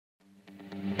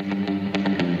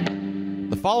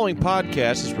following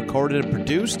podcast is recorded and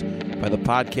produced by the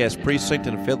Podcast Precinct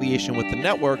in affiliation with the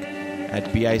network at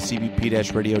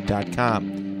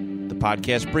bicbp-radio.com. The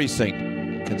Podcast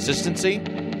Precinct. Consistency,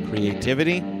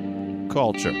 creativity,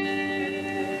 culture.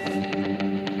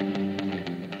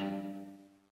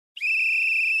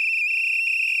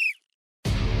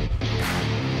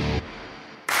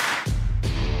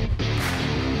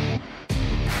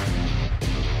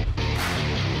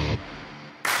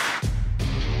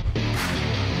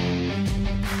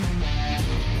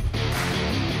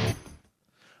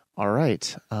 All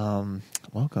right.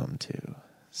 Welcome to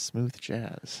Smooth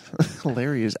Jazz.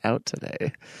 Larry is out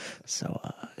today, so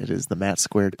it is the Matt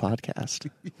Squared podcast.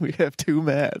 We have two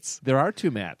Matts. There are two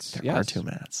Matts. There are two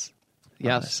Matts.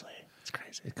 Yes. Honestly, it's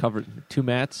crazy. It covered two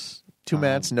Matts. Two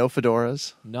Matts, no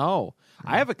fedoras. No.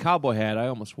 I have a cowboy hat. I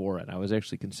almost wore it. I was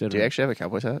actually considering. Do you actually have a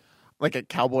cowboy hat? Like a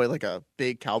cowboy, like a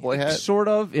big cowboy hat? Sort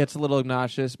of. It's a little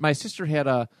obnoxious. My sister had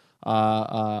a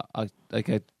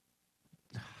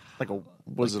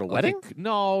Was it a wedding?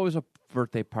 No, it was a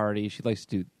birthday party. She likes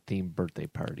to do themed birthday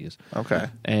parties. Okay.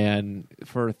 And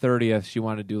for her 30th, she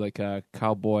wanted to do like a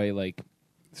cowboy, like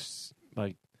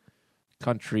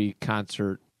country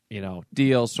concert,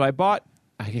 deal. So I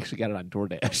actually got it on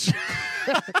DoorDash.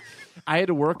 I had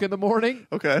to work in the morning.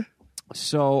 Okay.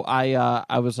 So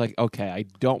I was like, okay, I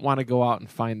don't want to go out and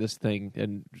find this thing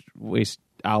and waste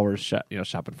hours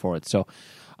shopping for it. So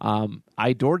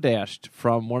I DoorDashed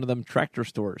from one of them tractor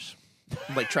stores.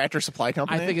 Like Tractor Supply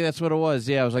Company? I think that's what it was.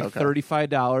 Yeah, it was like Okay.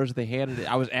 $35. They handed it.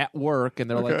 I was at work,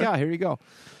 and they're like, yeah, here you go.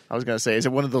 I was going to say, is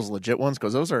it one of those legit ones?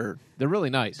 Because They're really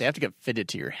nice. they have to get fitted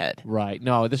to your head. Right.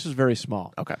 No, this is very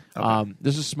small. Okay.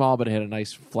 This is small, but it had a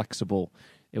nice flexible.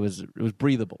 It was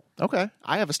breathable. Okay.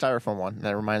 I have a styrofoam one.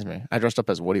 That reminds me. I dressed up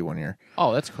as Woody one year.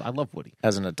 Oh, that's cool. I love Woody.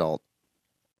 As an adult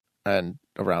and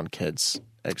around kids,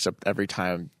 except every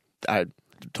time I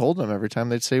told them, every time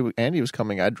they'd say Andy was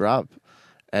coming, I'd drop,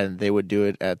 and they would do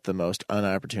it at the most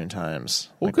unopportune times.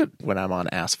 Well, like good. when I'm on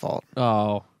asphalt.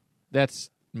 Oh, that's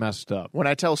messed up. When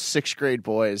I tell sixth grade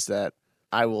boys that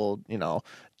I will,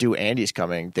 do Andy's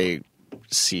coming, they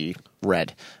see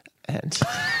red. And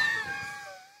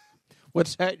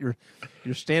What's that? You're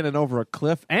standing over a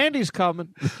cliff. Andy's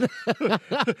coming.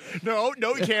 no,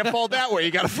 you can't fall that way.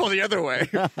 You got to fall the other way.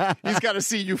 He's got to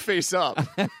see you face up.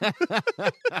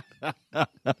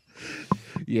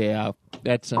 Yeah,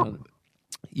 that's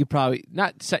you probably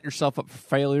not set yourself up for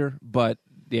failure, but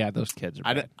yeah, those kids are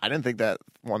bad. I didn't think that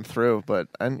one through,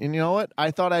 and you know what?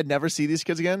 I thought I'd never see these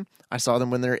kids again. I saw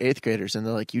them when they were 8th graders, and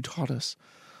they're like, "You taught us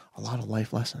a lot of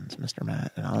life lessons, Mr.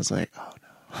 Matt." And I was like, "Oh no."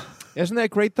 Isn't that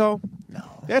great though?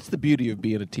 No. That's the beauty of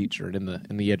being a teacher in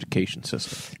the education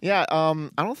system. Yeah, I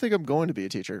don't think I'm going to be a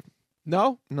teacher.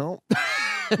 No? No.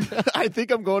 I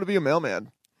think I'm going to be a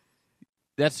mailman.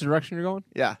 That's the direction you're going?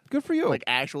 Yeah. Good for you. Like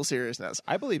actual seriousness.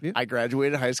 I believe you. I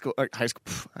graduated high school. I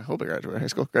hope I graduated high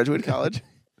school. Graduated college.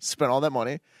 Spent all that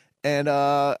money. And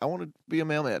I want to be a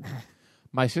mailman.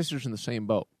 My sister's in the same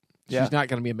boat. Yeah. She's not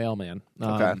going to be a mailman.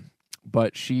 Okay.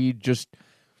 But she just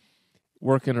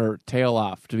working her tail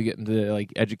off to get into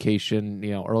like education,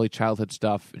 early childhood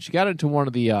stuff. And she got into one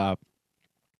of the, I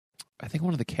think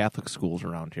one of the Catholic schools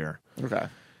around here. Okay.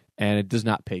 And it does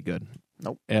not pay good.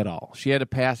 Nope. At all. She has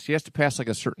to pass like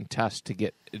a certain test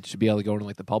to be able to go into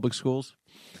like the public schools.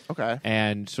 Okay.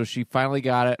 And so she finally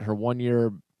got it. Her 1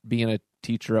 year being a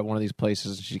teacher at one of these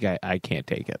places, and she's like, I can't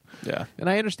take it. Yeah. And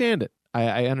I understand it.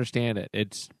 I understand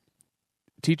it.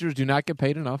 Teachers do not get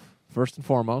paid enough, first and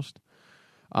foremost,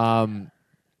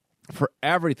 for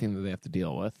everything that they have to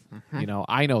deal with. Mm-hmm.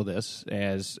 I know this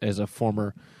as a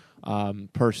former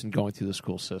person going through the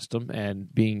school system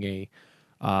and being a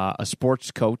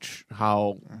sports coach,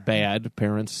 how bad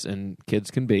parents and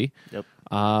kids can be. Yep.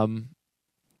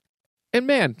 And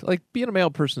man, like being a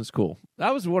male person is cool.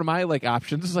 That was one of my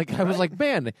options. I was like,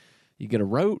 man, you get a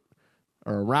route,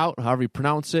 however you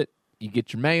pronounce it. You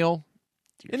get your mail,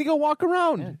 and you go walk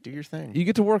around. Yeah, do your thing. You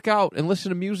get to work out and listen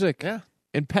to music. Yeah.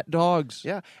 And pet dogs.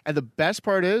 Yeah. And the best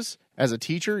part is, as a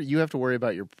teacher, you have to worry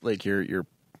about your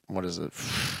what is it?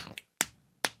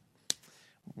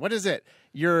 What is it?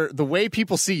 The way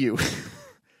people see you.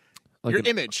 Your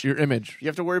image. Your image. You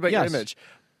have to worry about your image.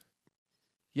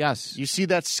 Yes. You see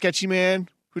that sketchy man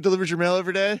who delivers your mail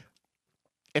every day?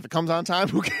 If it comes on time,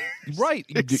 who cares? Right.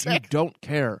 You don't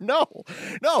care. No.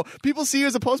 People see you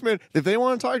as a postman. If they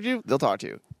want to talk to you, they'll talk to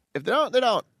you. If they don't, they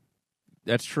don't.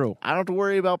 That's true. I don't have to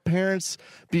worry about parents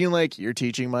being like, you're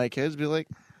teaching my kids. Be like,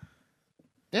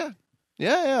 yeah.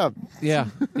 Yeah,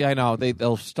 I know.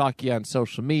 They'll stalk you on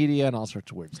social media and all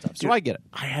sorts of weird stuff. So Dude, I get it.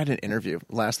 I had an interview.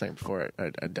 Last thing before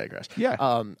I digress. Yeah.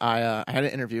 I had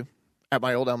an interview at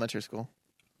my old elementary school.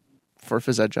 for a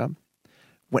phys ed job.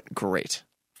 Went great.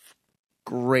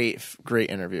 Great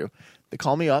interview. They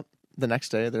call me up the next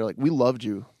day. They're like, we loved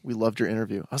you. We loved your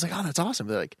interview. I was like, oh, that's awesome.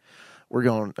 They're like, we're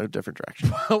going a different direction.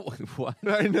 What?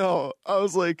 I know. I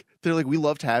was like, they're like, we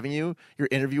loved having you. Your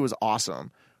interview was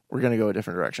awesome. We're going to go a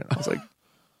different direction. I was like,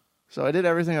 so I did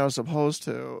everything I was supposed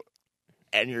to,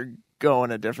 and you're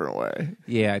going a different way.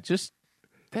 Yeah, just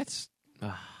that's.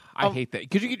 I hate that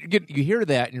because you hear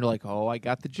that and you're like, oh, I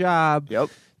got the job. Yep.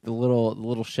 The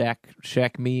little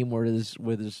Shaq meme where his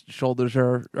shoulders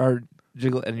are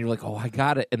jiggle, and you're like, oh, I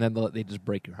got it, and then they just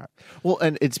break your heart. Well,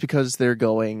 and it's because they're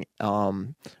going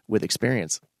with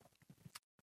experience.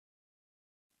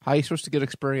 How are you supposed to get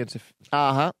experience if?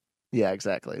 Yeah,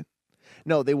 exactly.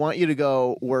 No, they want you to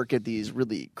go work at these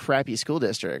really crappy school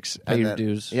districts. Pay your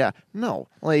dues. Yeah. No,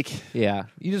 like. Yeah,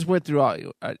 you just went through all,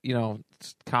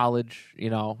 college.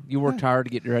 You worked hard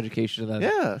to get your education, and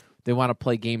then they want to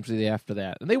play games with you after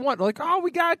that, and they want we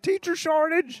got a teacher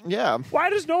shortage. Yeah. Why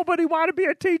does nobody want to be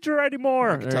a teacher anymore?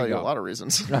 I can tell you a lot of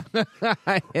reasons.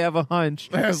 I have a hunch.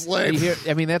 That's lame.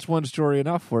 That's one story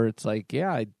enough where it's like,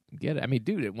 yeah, I get it. I mean,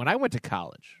 dude, when I went to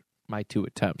college, my 2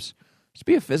 attempts to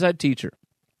be a phys ed teacher.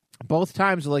 Both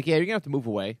times they're like, yeah, you're gonna have to move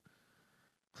away.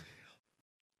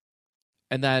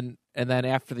 And then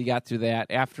after they got through that,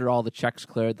 after all the checks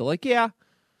cleared, they're like, yeah,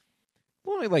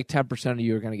 only like 10% of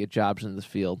you are gonna get jobs in this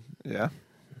field. Yeah.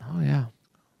 Oh yeah.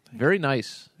 Very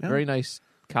nice. Yeah. Very nice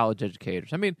college educators.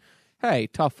 I mean, hey,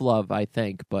 tough love, I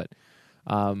think, but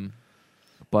like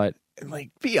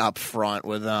be upfront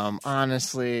with them,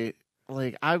 honestly.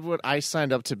 Like I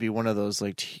signed up to be one of those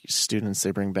like students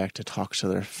they bring back to talk to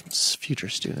their future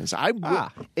students.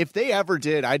 If they ever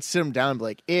did, I'd sit them down and be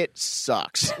like, "It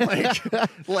sucks."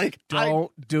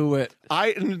 Don't do it.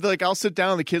 I'll sit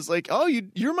down and the kid's like, "Oh,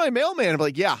 you're my mailman." I'm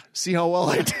like, "Yeah, see how well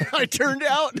I turned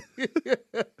out."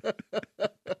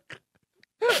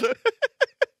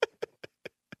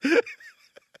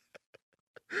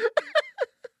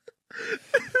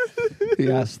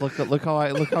 Yes, look how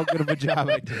good of a job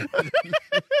I did.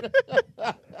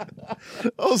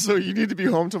 Also, you need to be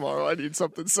home tomorrow. I need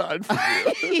something signed from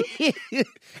you.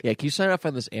 Yeah, can you sign off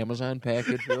on this Amazon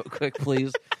package real quick,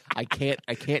 please? I can't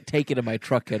take it in my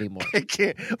truck anymore. I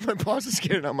can't. My boss is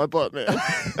getting on my butt, man.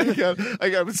 I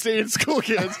got to stay in school,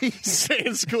 kids. Stay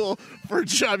in school for a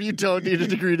job you don't need a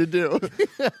degree to do.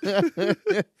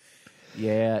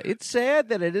 Yeah, it's sad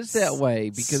that it is that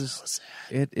way because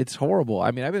it's horrible.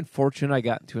 I mean, I've been fortunate. I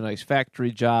got into a nice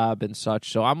factory job and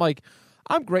such. So I'm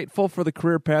grateful for the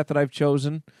career path that I've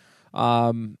chosen.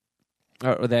 Or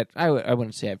that I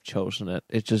wouldn't say I've chosen it.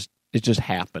 It just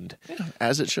happened. Yeah,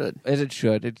 as it should. As it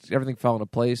should. Everything fell into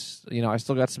place. I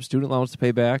still got some student loans to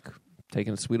pay back.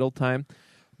 Taking a sweet old time.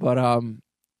 But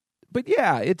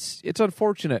yeah, it's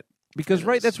unfortunate because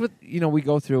that's what we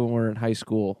go through when we're in high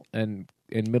school and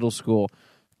in middle school.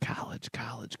 College.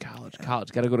 Got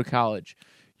to go to college.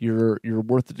 You're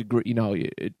worth a degree.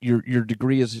 Your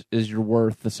degree is your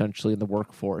worth essentially in the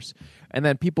workforce. And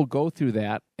then people go through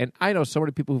that. And I know so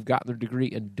many people who've gotten their degree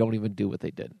and don't even do what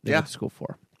they did. They went to school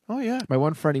for. Oh yeah. My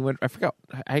one friend, I forgot.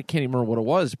 I can't even remember what it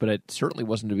was, but it certainly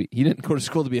wasn't to be. He didn't go to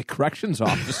school to be a corrections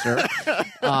officer.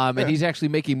 And he's actually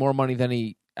making more money than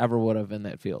he ever would have in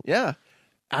that field. Yeah.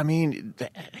 I mean,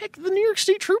 heck, the New York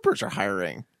State Troopers are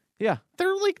hiring. Yeah.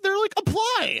 They're like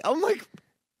apply. I'm like,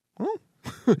 oh.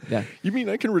 Yeah. You mean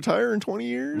I can retire in 20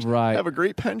 years? Right. Have a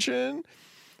great pension?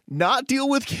 Not deal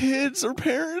with kids or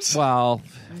parents? Well,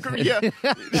 yeah.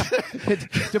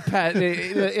 It depends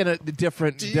in a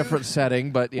different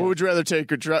setting, but yeah. What would you rather take,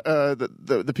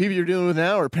 the people you're dealing with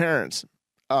now or parents?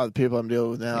 The people I'm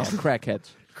dealing with now. Yeah,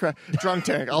 crackheads. Drunk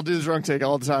tank. I'll do the drunk tank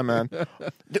all the time, man.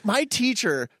 My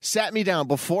teacher sat me down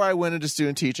before I went into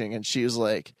student teaching, and she was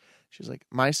like,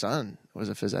 my son was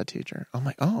a phys ed teacher. I'm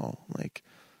like, oh, like,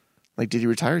 did he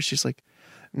retire? She's like,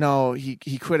 no, he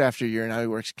quit after a year. Now he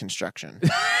works construction.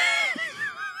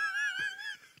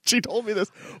 She told me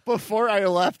this before I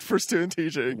left for student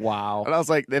teaching. Wow. And I was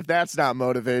like, if that's not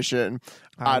motivation,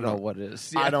 I don't know what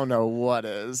is. Yeah. I don't know what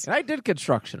is. And I did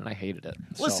construction, and I hated it.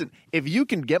 Listen, if you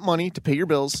can get money to pay your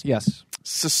bills, yes,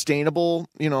 sustainable,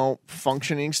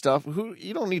 functioning stuff,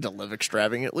 you don't need to live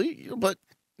extravagantly, but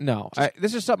no,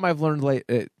 this is something I've learned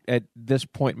at this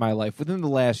point in my life within the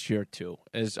last year or two.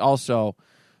 Is also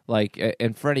like,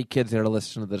 and for any kids that are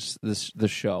listening to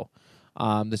this show,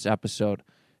 this episode,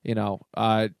 you got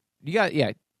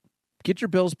get your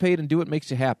bills paid and do what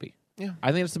makes you happy. Yeah,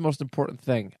 I think it's the most important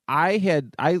thing.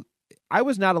 I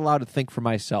was not allowed to think for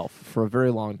myself for a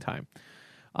very long time,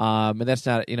 and that's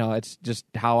not it's just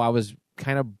how I was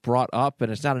kind of brought up,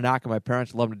 and it's not a knock on my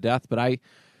parents. I love them to death, but I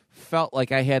felt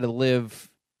like I had to live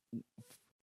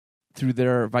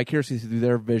vicariously through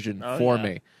their vision for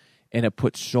me, and it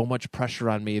put so much pressure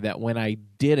on me that when I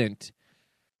didn't,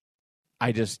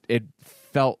 it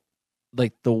felt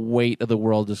like the weight of the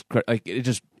world it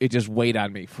just weighed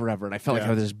on me forever, and I felt like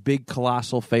I was this big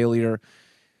colossal failure.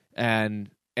 And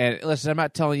listen, I'm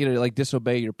not telling you to like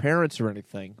disobey your parents or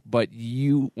anything, but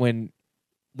when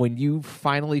you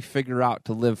finally figure out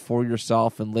to live for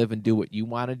yourself and live and do what you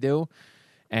want to do,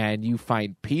 and you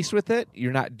find peace with it,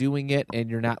 you're not doing it, and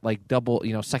you're not like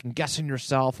second guessing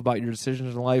yourself about your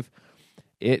decisions in life.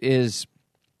 It is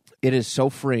so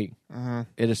freeing.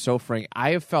 It is so freeing.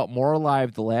 I have felt more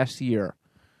alive the last year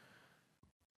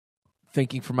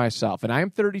thinking for myself. And I am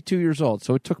 32 years old,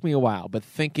 so it took me a while. But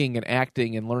thinking and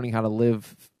acting and learning how to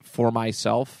live for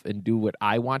myself and do what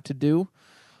I want to do,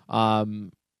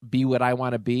 be what I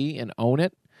want to be and own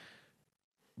it,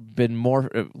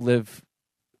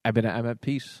 I'm at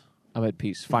peace. I'm at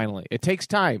peace, finally. It takes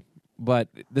time, but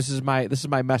this is my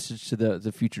message to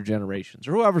the future generations,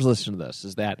 or whoever's listening to this,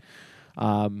 is that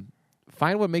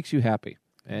find what makes you happy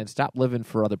and stop living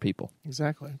for other people.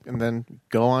 Exactly. And then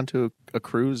go on to a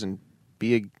cruise and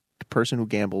be a person who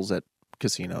gambles at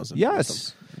casinos. And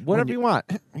yes. Whatever you want.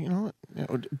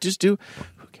 Just do.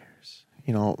 Who cares?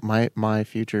 My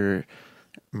future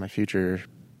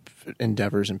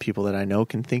endeavors and people that I know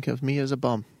can think of me as a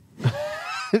bum.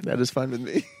 That is fine with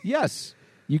me. Yes.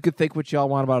 You could think what y'all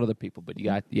want about other people, but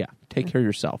take care of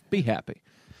yourself. Be happy.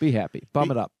 Be happy.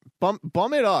 Bum it up.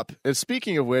 Bum it up. And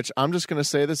speaking of which, I'm just going to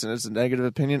say this, and it's a negative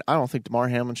opinion. I don't think Damar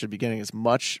Hamlin should be getting as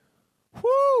much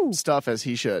stuff as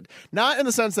he should. Not in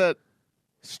the sense that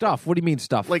stuff. What do you mean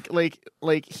stuff? Like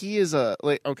he is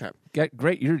okay.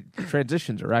 Great. Your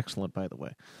transitions are excellent, by the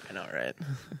way. I know, right?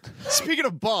 Speaking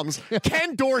of bums,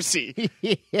 Ken Dorsey.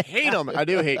 Hate him. I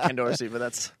do hate Ken Dorsey,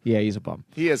 but he's a bum.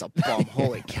 He is a bum.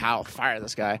 Holy cow! Fire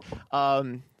this guy.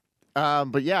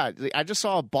 But yeah, I just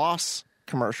saw a Boss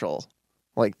commercial,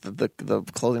 like the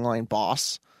clothing line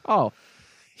Boss. Oh,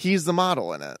 he's the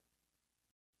model in it.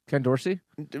 Ken Dorsey?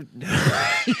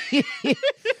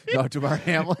 No, Damar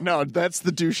Hamlin? No, that's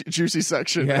the juicy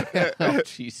section. Yeah. Oh,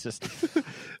 Jesus.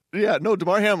 Yeah, no,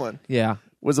 Damar Hamlin. Yeah.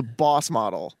 Was a Boss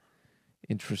model.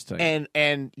 Interesting.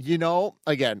 And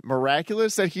again,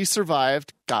 miraculous that he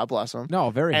survived. God bless him.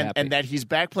 No, very happy. And that he's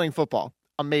back playing football.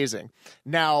 Amazing.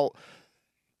 Now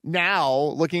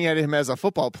looking at him as a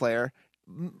football player,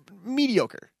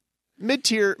 mediocre.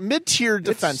 Mid-tier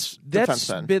defense.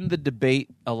 That's been the debate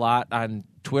a lot on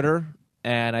Twitter,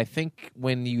 and I think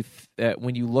when you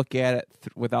look at it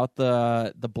without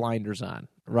the blinders on,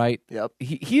 right? Yep.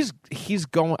 He's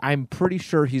going. I'm pretty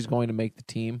sure he's going to make the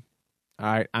team.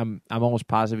 All right. I'm almost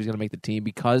positive he's going to make the team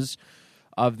because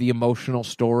of the emotional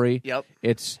story. Yep.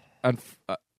 It's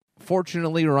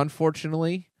fortunately or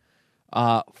unfortunately,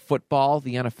 football,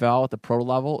 the NFL at the pro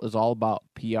level is all about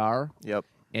PR. Yep.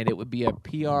 And it would be a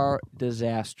PR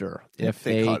disaster if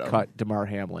they cut Damar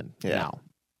Hamlin now.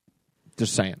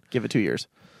 Just saying. Give it 2 years.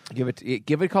 Give it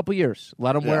a couple years.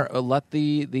 Let him let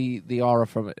the aura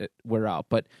from it wear out.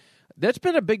 But that's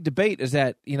been a big debate. Is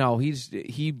that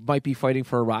he might be fighting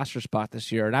for a roster spot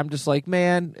this year, and I'm just like,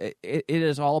 man, it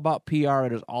is all about PR.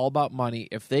 It is all about money.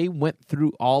 If they went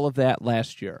through all of that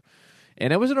last year,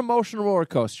 and it was an emotional roller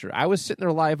coaster. I was sitting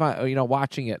there live,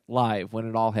 watching it live when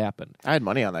it all happened. I had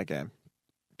money on that game.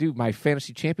 Dude, my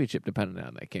fantasy championship depended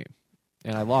on that game,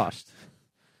 and I lost.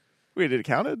 Wait, did it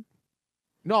counted?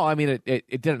 No, I mean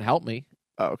it didn't help me.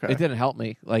 Oh, okay. It didn't help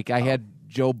me. Like I had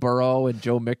Joe Burrow and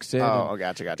Joe Mixon.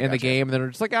 Gotcha. In the game, and then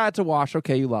it's like, it's a wash.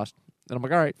 Okay, you lost. And I'm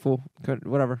like, all right, fool,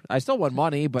 whatever. I still won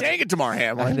money, but dang it, Damar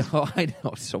Hamlin. I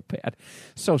know, it's so bad,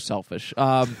 so selfish.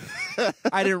 I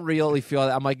didn't really feel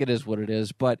that. I'm like, it is what it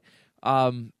is, but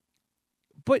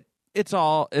it's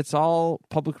all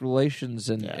public relations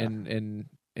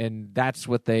and that's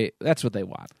what they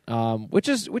want, which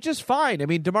is fine. I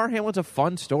mean, Damar Hamlin's a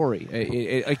fun story.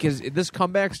 This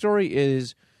comeback story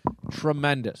is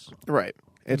tremendous. Right,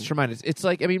 it's tremendous. It's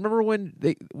like, I mean, remember when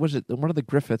was it one of the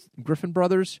Griffin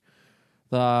brothers,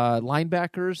 the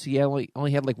linebackers? He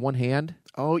only had like one hand.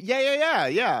 Oh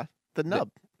yeah. The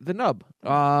nub. The nub.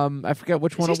 I forget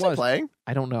which one it was. Still playing?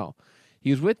 I don't know.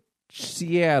 He was with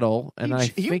Seattle, and I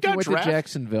think he went to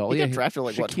Jacksonville. He got drafted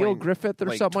like Shaquille Griffith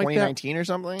or something like that. 2019 or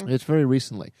something. It's very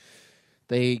recently.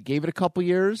 They gave it a couple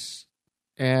years,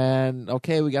 and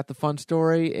okay, we got the fun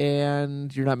story,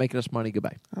 and you're not making us money.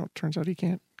 Goodbye. Oh, it turns out he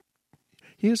can't.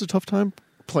 He has a tough time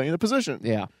playing the position.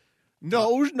 Yeah.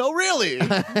 No, really.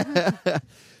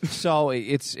 So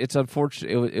it's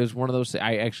unfortunate. It was one of those.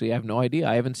 I actually have no idea.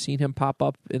 I haven't seen him pop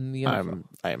up in the NFL.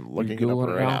 I am looking it up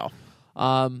right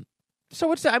now.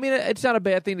 So it's not a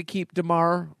bad thing to keep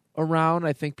Damar around.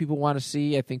 I think people want to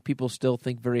see. I think people still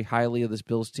think very highly of this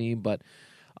Bills team, but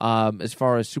as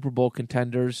far as Super Bowl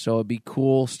contenders, so it'd be a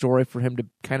cool story for him to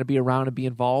kind of be around and be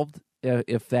involved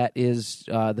if that is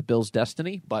the Bills'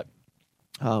 destiny. But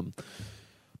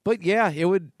yeah, it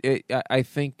would. I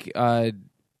think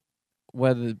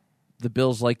whether the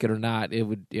Bills like it or not, it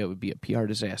would be a PR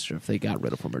disaster if they got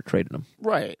rid of him or traded him.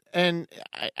 Right. And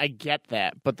I get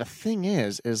that. But the thing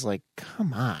is like,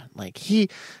 come on. Like, he,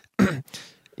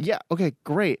 yeah, okay,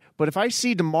 great. But if I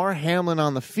see DeMar Hamlin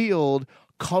on the field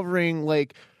covering,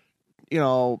 like, you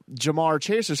know, Jamar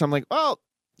Chase or something, like, oh,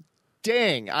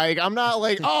 dang. I'm not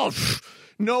like, oh,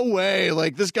 no way.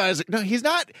 Like, this guy's, no, he's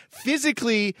not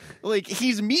physically, like,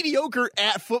 he's mediocre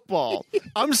at football.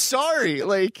 I'm sorry.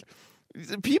 Like,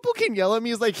 people can yell at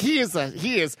me. It's like he is.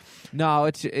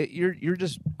 No, you're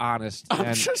just honest. I'm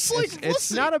and just like,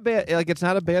 it's not a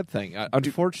bad thing.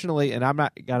 Unfortunately, and I'm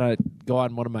not gonna go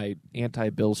on one of my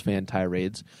anti-Bills fan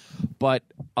tirades, but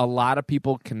a lot of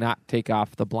people cannot take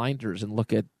off the blinders and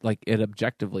look at like it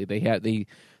objectively. They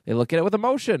look at it with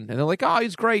emotion and they're like, oh,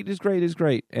 he's great.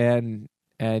 And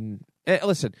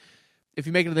listen. If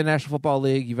you make it to the National Football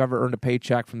League, you've ever earned a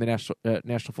paycheck from the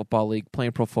National Football League,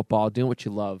 playing pro football, doing what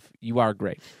you love, you are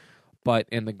great. But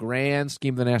in the grand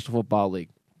scheme of the National Football League,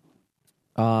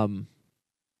 nah.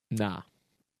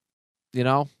 You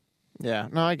know? Yeah,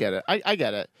 no, I get it. I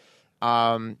get it. You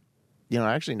know,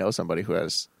 I actually know somebody who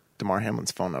has DeMar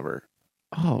Hamlin's phone number.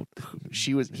 Oh,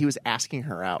 he was asking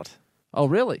her out oh,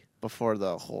 really? before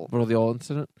the whole Old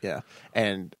incident? yeah.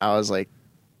 And I was like,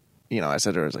 you know, I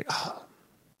said to her, I was like, oh,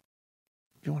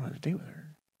 if you wanted to date with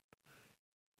her,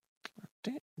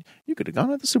 damn, you could have gone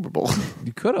to the Super Bowl.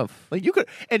 You could have. Like, you could.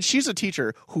 And she's a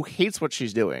teacher who hates what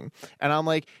she's doing. And I'm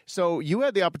like, so you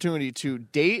had the opportunity to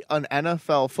date an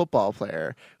NFL football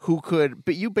player who could,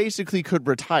 but you basically could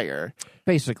retire.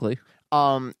 Basically.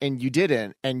 And you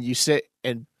didn't. And you sit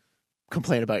and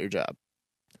complain about your job.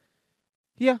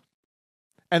 Yeah.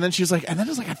 And then she's like, and then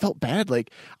it's like, I felt bad. Like,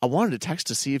 I wanted to text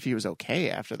to see if he was okay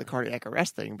after the cardiac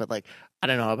arrest thing, but like, I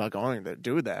don't know about going to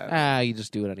do that. You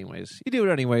just do it anyways. You do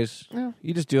it anyways. Yeah.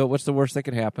 You just do it. What's the worst that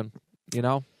could happen? You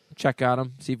know? Check on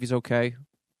him, see if he's okay.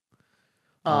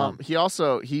 He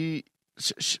also,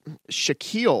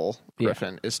 Shaquille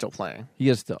Griffin is still playing. He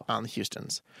is still. On the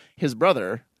Houstons. His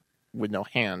brother, with no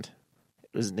hand,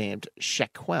 was named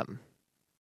Shaquem.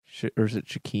 Or is it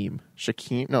Shaquem?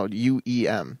 Shaquem? No,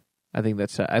 UEM. I think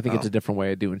it's a different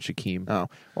way of doing Shaquem. Oh,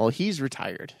 well, he's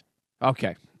retired.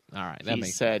 Okay, all right. That he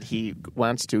makes said sense. he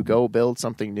wants to go build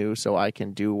something new so I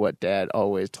can do what Dad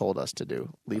always told us to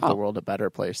do: leave the world a better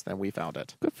place than we found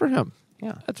it. Good for him.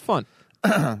 Yeah, that's fun.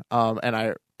 And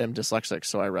I am dyslexic,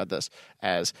 so I read this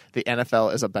as the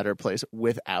NFL is a better place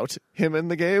without him in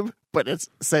the game, but it's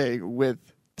saying with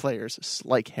players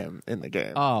like him in the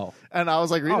game. Oh, and I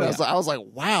was like, reading yeah. I was like,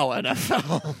 wow,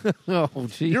 NFL. Oh,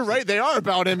 geez. You're right. They are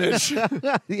about image.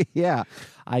 Yeah,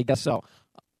 I guess so.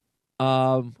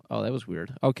 Oh, that was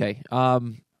weird. Okay. I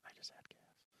just had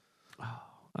gas.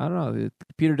 I don't know. The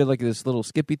computer did like this little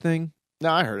skippy thing. No,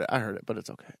 I heard it, but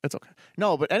it's okay. It's okay.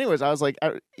 No, but anyways, I was like,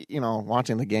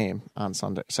 watching the game on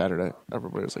Saturday,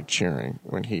 everybody was like cheering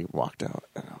when he walked out.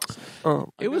 And I was like,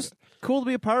 oh, it was cool to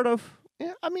be a part of.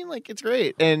 Yeah, I mean, like, it's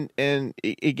great, and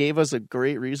it gave us a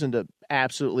great reason to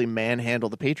absolutely manhandle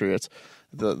the Patriots.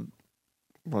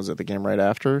 Was it the game right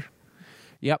after?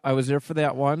 Yep, I was there for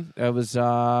that one. It was,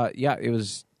 it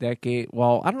was that game.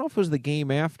 Well, I don't know if it was the game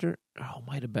after. Oh, it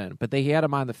might have been, but they had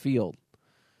him on the field,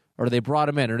 or they brought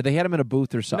him in, or they had him in a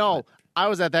booth or something. No, I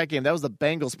was at that game. That was the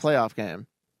Bengals playoff game.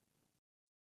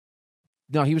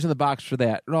 No, he was in the box for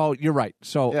that. No, you're right.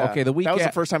 So, Yeah. okay, the week that was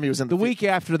the first time he was in the week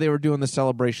after they were doing the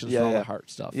celebrations for all the heart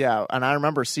stuff. Yeah, and I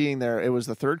remember seeing there, it was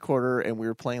the third quarter, and we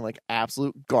were playing like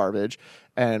absolute garbage,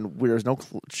 and there was no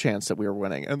chance that we were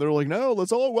winning. And they're like, no,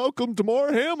 let's all welcome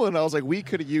DeMar Hamlin. I was like, we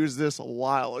could have used this a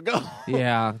while ago.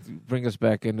 Yeah, bring us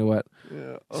back into it.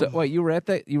 Yeah. So, wait, you were at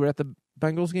the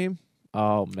Bengals game?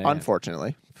 Oh, man.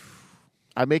 Unfortunately.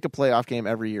 I make a playoff game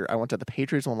every year. I went to the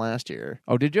Patriots one last year.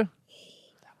 Oh, did you?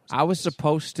 I was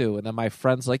supposed to, and then my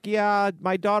friend's like, "Yeah,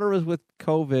 my daughter was with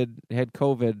COVID, had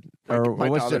COVID, or My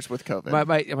what's daughter's it? with COVID.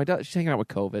 My daughter, she's hanging out with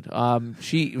COVID.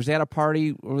 She was at a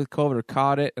party with COVID or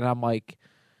caught it, and I'm like,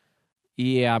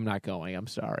 yeah, I'm not going. I'm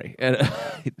sorry. And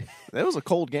It was a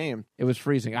cold game. it was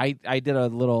freezing. I did a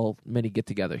little mini get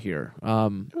together here.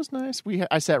 It was nice.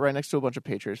 I sat right next to a bunch of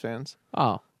Patriots fans.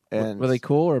 Oh, And were they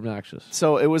cool or obnoxious?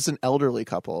 So it was an elderly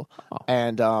couple,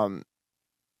 and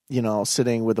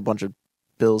sitting with a bunch of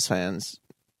Bills fans,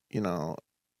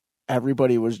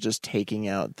 everybody was just taking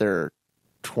out their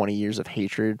 20 years of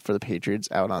hatred for the Patriots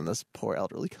out on this poor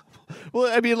elderly couple.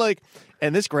 Well, I mean, like,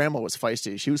 and this grandma was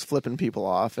feisty. She was flipping people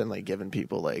off and like giving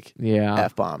people like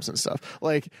F-bombs and stuff.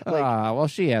 Like, well,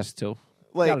 she has to.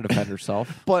 Like, gotta defend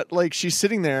herself. But like she's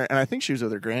sitting there, and I think she was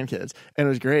with her grandkids, and it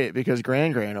was great because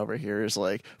Gran over here is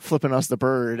like flipping us the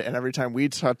bird, and every time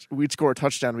we'd score a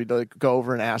touchdown, we'd like go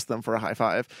over and ask them for a high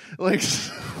five, like.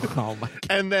 Oh my God.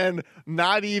 And then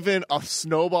not even a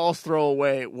snowball's throw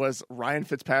away was Ryan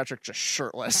Fitzpatrick just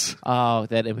shirtless. Oh,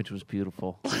 that image was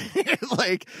beautiful.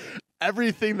 Like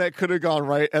everything that could have gone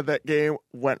right at that game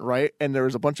went right, and there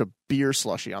was a bunch of beer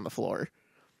slushy on the floor.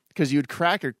 Because you'd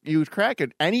crack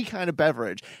any kind of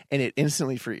beverage and it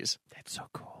instantly freeze. That's so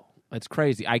cool. It's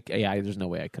crazy. There's no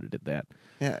way I could have did that.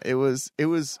 Yeah, it was. I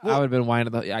would have been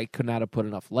whining. I could not have put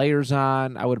enough layers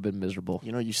on. I would have been miserable.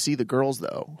 You know, you see the girls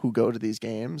though who go to these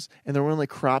games and they're wearing like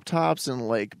crop tops and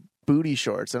like booty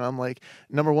shorts, and I'm like,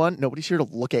 number one, nobody's here to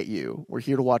look at you. We're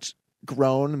here to watch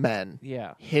grown men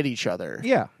hit each other.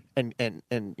 Yeah. And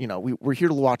you know, we're here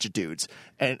to watch dudes.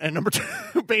 And number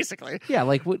two, basically. Yeah,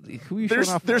 like what? Who are you showing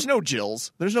off? There's no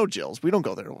Jills. There's no Jills. We don't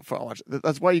go there for watch.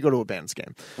 That's why you go to a band's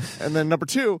game. And then number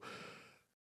two,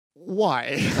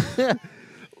 why?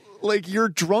 Like your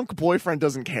drunk boyfriend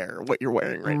doesn't care what you're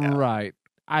wearing right now. Right.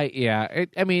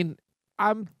 I mean,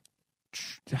 I'm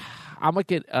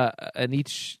like an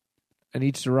each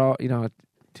their own, you know,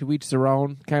 to each their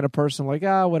own kind of person. Like,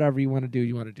 whatever you want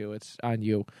to do. It's on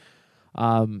you.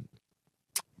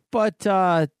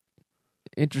 But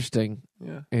interesting.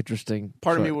 Yeah. Interesting.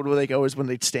 Part of me would like always when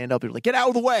they'd stand up, they'd be like, "Get out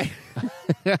of the way."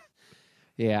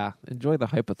 Yeah, enjoy the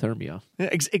hypothermia. Yeah,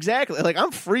 exactly. Like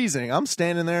I'm freezing. I'm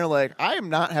standing there like I am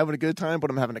not having a good time, but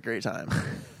I'm having a great time.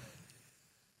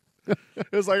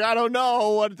 It's like I don't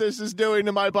know what this is doing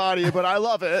to my body, but I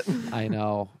love it. I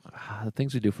know the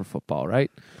things we do for football, right?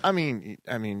 I mean,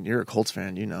 you're a Colts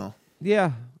fan, you know.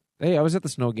 Yeah. Hey, I was at the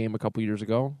snow game a couple years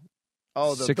ago.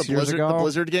 Oh, the 6 years ago, the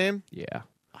Blizzard game. Yeah,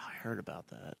 oh, I heard about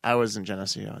that. I was in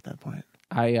Geneseo at that point.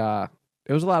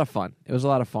 It was a lot of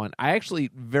fun. I actually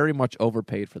very much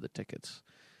overpaid for the tickets.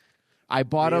 I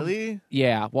bought them.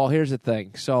 Yeah. Well, here's the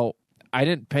thing. So I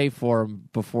didn't pay for them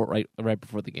right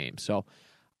before the game. So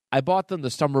I bought them the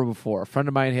summer before. A friend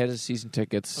of mine had his season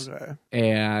tickets,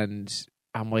 and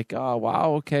I'm like, oh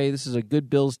wow, okay, this is a good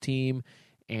Bills team.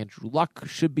 Andrew Luck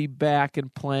should be back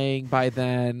and playing by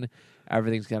then.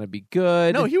 Everything's gonna be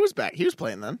good. No, he was back. He was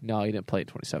playing then. No, he didn't play in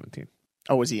 2017.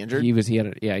 Oh, was he injured? He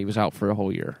was out for a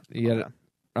whole year. He had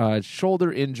a shoulder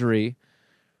injury,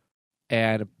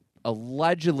 and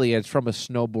allegedly it's from a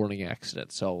snowboarding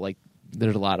accident. So, like,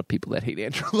 there's a lot of people that hate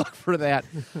Andrew Luck for that.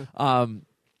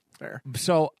 Fair.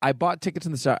 So I bought tickets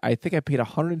in the start. I think I paid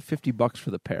 $150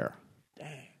 for the pair. Dang.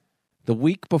 The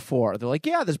week before, they're like,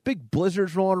 "Yeah, there's big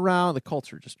blizzards rolling around." The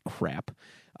Colts are just crap.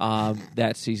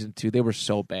 That season too, they were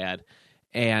so bad,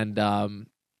 and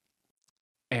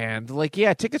like,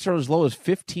 yeah, tickets are as low as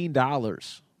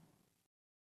 $15.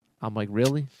 I'm like,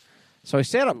 really? So I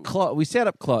sat up close. We sat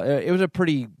up close. It was a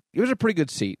pretty good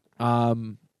seat.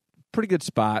 Pretty good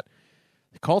spot.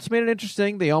 The Colts made it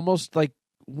interesting. They almost like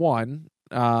won.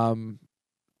 They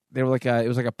were like it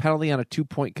was like a penalty on a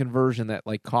 2-point conversion that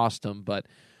like cost them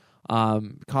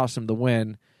the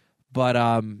win. But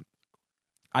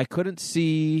I couldn't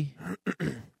see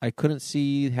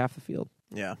half the field.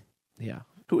 Yeah. Yeah.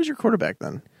 Who was your quarterback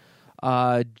then?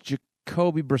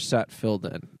 Jacoby Brissett filled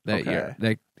in that year.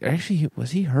 Actually,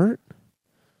 was he hurt?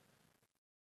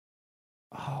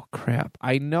 Oh crap!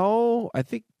 I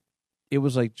think it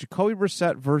was like Jacoby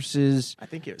Brissett versus. I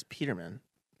think it was Peterman.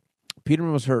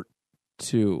 Peterman was hurt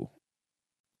too.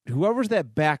 Whoever's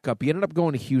that backup, he ended up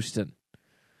going to Houston.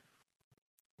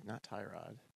 Not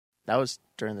Tyrod. That was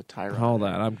during the Tyrod. Hold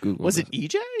on, I'm Googling. Was it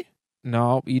EJ?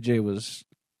 No, EJ was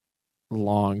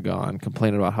long gone,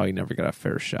 complaining about how he never got a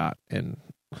fair shot. And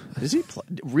does he play?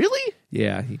 Really?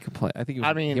 Yeah, he complained. I think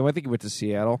he went to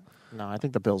Seattle. No, I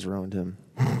think the Bills ruined him.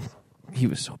 He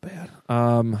was so bad.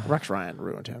 Rex Ryan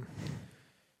ruined him.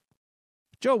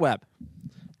 Joe Webb.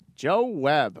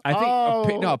 I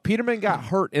think no, Peterman got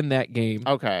hurt in that game.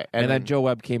 Okay, and then Joe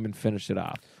Webb came and finished it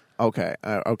off. Okay,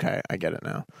 I get it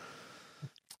now.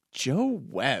 Joe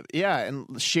Webb, yeah,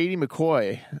 and Shady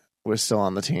McCoy was still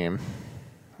on the team.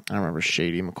 I remember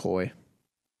Shady McCoy.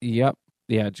 Yep,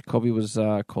 yeah, Jacoby was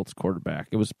Colts quarterback.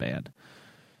 It was bad.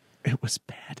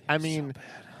 I mean, so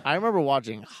I remember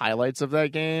watching highlights of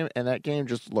that game, and that game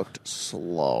just looked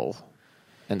slow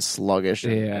and sluggish.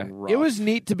 And rough. It was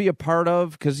neat to be a part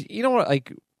of because you know what,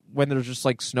 like when there's just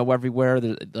like snow everywhere,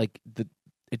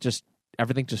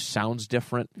 everything just sounds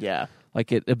different. Yeah,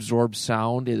 like it absorbs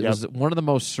sound. It was one of the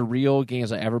most surreal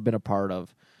games I've ever been a part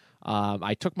of.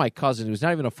 I took my cousin, who's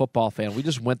not even a football fan. We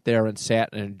just went there and sat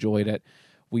and enjoyed it.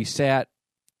 We sat.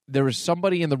 There was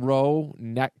somebody in the row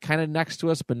kind of next to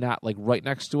us, but not like right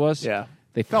next to us. Yeah.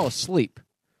 They fell asleep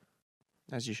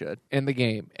As you should. in the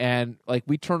game. And like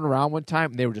we turned around one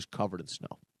time and they were just covered in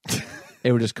snow.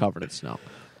 They were just covered in snow.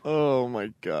 Oh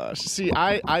my gosh. See,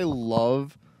 I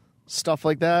love stuff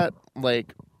like that,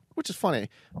 like, which is funny.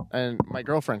 And my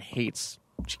girlfriend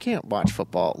she can't watch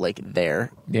football like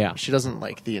there. Yeah. She doesn't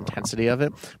like the intensity of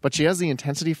it, but she has the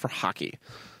intensity for hockey.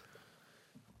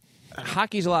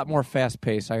 Hockey's a lot more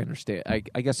fast-paced. I understand. I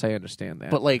guess I understand that.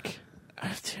 But like,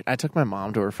 I took my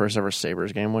mom to her first ever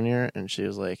Sabres game one year, and she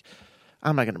was like,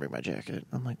 I'm not going to bring my jacket.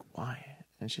 I'm like, why?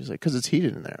 And she's like, because it's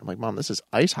heated in there. I'm like, Mom, this is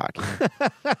ice hockey.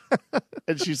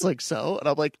 And she's like, so? And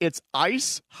I'm like, it's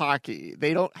ice hockey.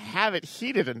 They don't have it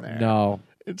heated in there. No.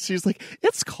 And she's like,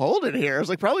 it's cold in here. I was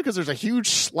like, probably because there's a huge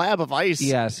slab of ice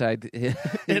Yes,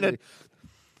 in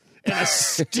a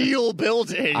steel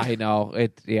building. I know.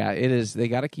 It is. They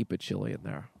got to keep it chilly in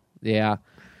there. Yeah.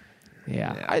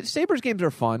 Sabres games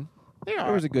are fun. They are.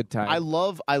 It was a good time.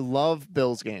 I love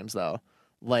Bills games though.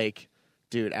 Like,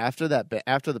 dude, after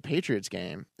the Patriots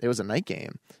game, it was a night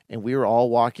game, and we were all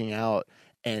walking out,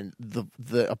 and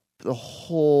the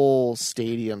whole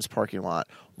stadium's parking lot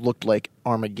looked like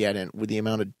Armageddon with the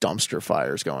amount of dumpster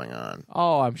fires going on,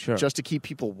 oh, I'm sure. just to keep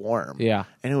people warm. Yeah.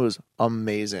 And it was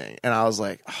amazing. And I was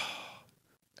like,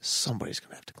 somebody's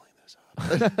gonna have to clean this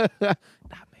up.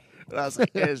 Not me. And I was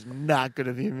like, it is not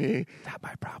gonna be me. Not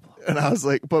my problem. And I was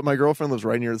like, but my girlfriend lives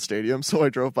right near the stadium, so I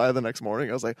drove by the next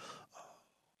morning. I was like,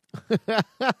 they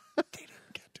didn't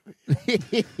get to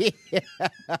me.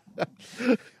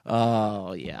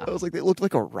 Oh, yeah. I was like, they looked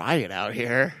like a riot out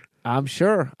here. I'm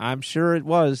sure it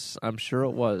was.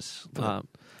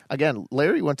 Again,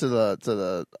 Larry went to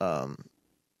the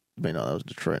wait, no, that was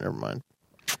Detroit. Never mind.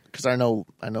 Because I know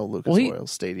Lucas Oil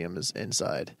Stadium is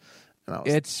inside. And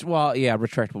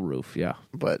retractable roof, yeah.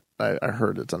 But I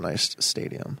heard it's a nice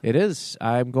stadium. It is.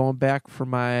 I'm going back for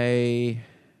my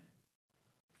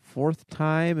 4th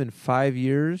time in 5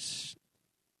 years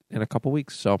in a couple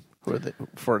weeks. So Who are they,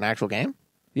 for an actual game?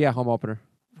 yeah, home opener.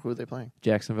 Who are they playing?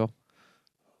 Jacksonville.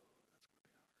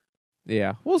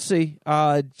 Yeah, we'll see.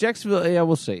 Jacksonville, yeah,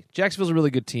 we'll see. Jacksonville's a really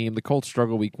good team. The Colts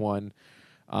struggle week 1,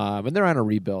 and they're on a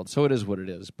rebuild, so it is what it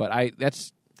is. But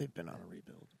They've been on a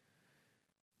rebuild.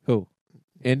 Who?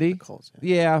 Indy? The Colts.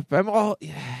 Yeah,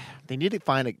 They need to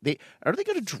find are they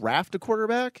going to draft a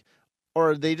quarterback, or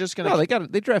are they just going to? No,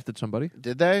 they drafted somebody.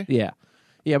 Did they? Yeah,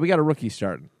 we got a rookie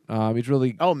starting. He's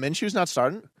really Minshew's not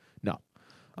starting.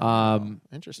 no.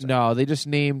 Interesting. No, they just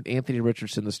named Anthony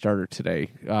Richardson the starter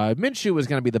today. Minshew was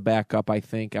going to be the backup, I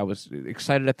think. I was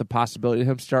excited at the possibility of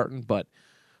him starting, but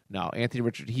no, Anthony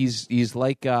Richardson, he's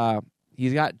like,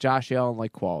 he's got Josh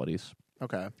Allen-like qualities.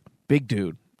 Okay. Big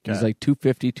dude. Okay. He's like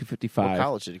 250, 255. What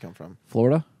college did he come from?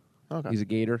 Florida. Okay. He's a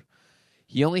Gator.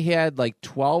 He only had like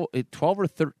 12 or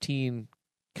 13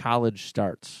 college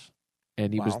starts,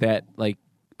 and he was that like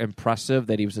impressive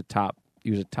that he was a top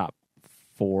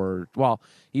 4. Well,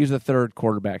 he was the 3rd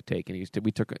quarterback taken.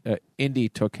 Indy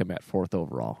took him at 4th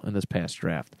overall in this past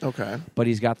draft. Okay. But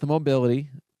he's got the mobility.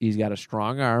 He's got a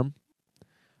strong arm.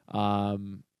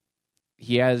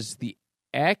 He has the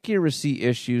accuracy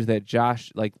issues that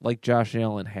Josh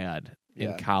Allen had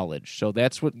in college. So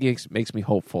that's what makes me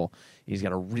hopeful. He's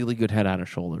got a really good head on his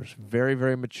shoulders. Very,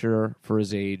 very mature for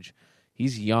his age.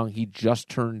 He's young. He just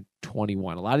turned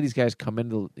 21. A lot of these guys come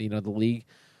into the league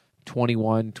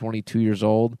 21, 22 years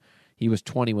old. He was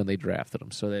 20 when they drafted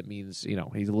him. So that means, he's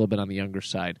a little bit on the younger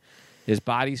side. His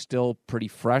body's still pretty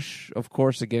fresh, of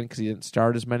course, again, because he didn't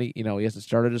start as many. He hasn't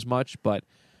started as much, but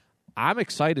I'm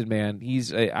excited, man.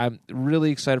 I'm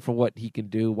really excited for what he can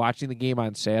do. Watching the game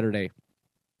on Saturday,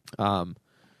 it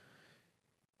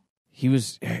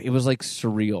was like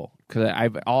surreal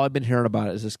because all I've been hearing about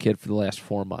is this kid for the last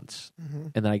 4 months,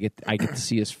 and then I get to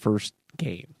see his first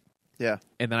game. Yeah,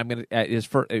 and then I'm gonna at his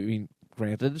first. I mean,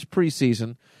 granted, it's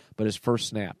preseason, but his first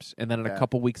snaps, and then in a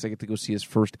couple weeks, I get to go see his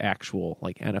first actual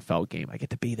NFL game. I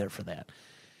get to be there for that,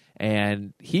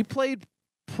 and he played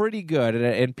pretty good,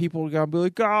 and people are gonna be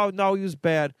like, "Oh no, he was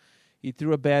bad. He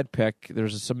threw a bad pick.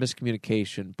 There's some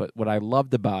miscommunication." But what I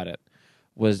loved about it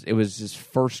was his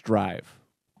first drive,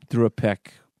 threw a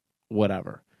pick,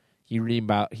 whatever. He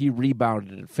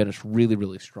rebounded and finished really,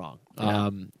 really strong. Yeah.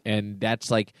 And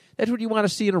that's what you want to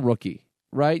see in a rookie,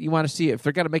 right? You want to see if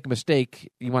they're going to make a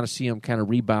mistake, you want to see him kind of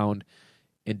rebound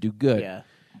and do good. Yeah.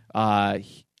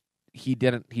 He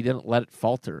didn't let it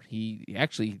falter. He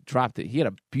actually dropped it. He had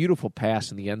a beautiful pass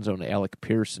in the end zone to Alec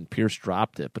Pierce, and Pierce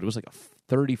dropped it, but it was like a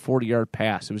 30, 40-yard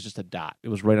pass. It was just a dot. It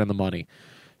was right on the money.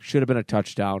 Should have been a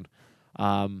touchdown.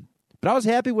 But I was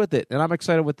happy with it, and I'm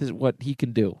excited with what he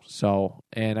can do. So,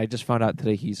 and I just found out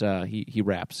today he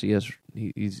raps. He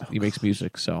makes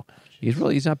music. So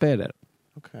he's not bad at it.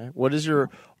 Okay.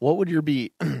 What would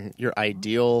be your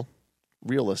ideal,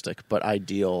 realistic but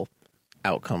ideal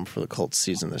outcome for the Colts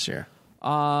season this year?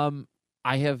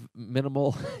 I have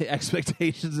minimal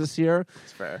expectations this year.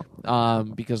 That's fair.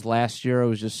 Because last year it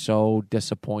was just so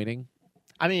disappointing.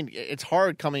 I mean, it's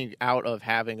hard coming out of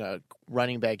having a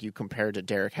running back you compared to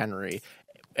Derrick Henry,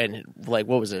 and like,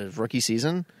 what was it, his rookie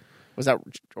season? Was that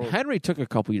Henry took a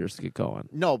couple years to get going?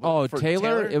 No. But for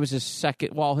Taylor, it was his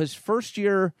second. Well, his first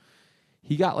year,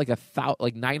 he got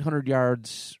like 900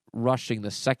 yards rushing the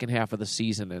second half of the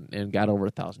season and got over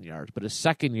 1,000 yards. But his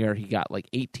second year, he got like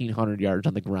 1,800 yards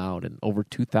on the ground and over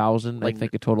 2,000. I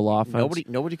think a total offense.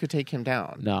 Nobody could take him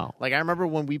down. No. Like, I remember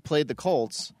when we played the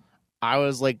Colts, I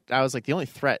was like the only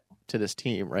threat to this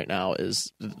team right now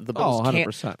is the Bills.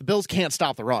 100%. The Bills can't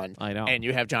stop the run. I know. And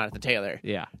you have Jonathan Taylor.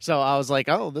 Yeah. So I was like,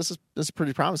 oh, this is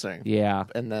pretty promising. Yeah.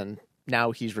 And then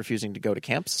now he's refusing to go to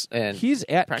camps, and he's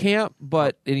at camp,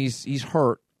 and he's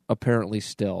hurt apparently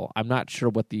still. I'm not sure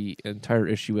what the entire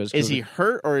issue is. Is he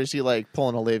hurt, or is he like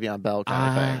pulling a Le'Veon Bell kind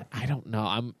of thing? I don't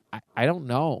know. I don't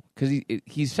know, because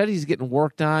he said he's getting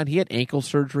worked on. He had ankle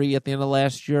surgery at the end of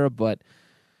last year, but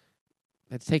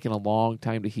it's taken a long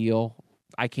time to heal.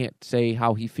 I can't say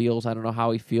how he feels. I don't know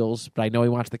how he feels, but I know he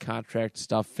wants the contract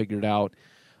stuff figured out.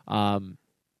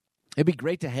 It'd be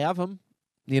great to have him.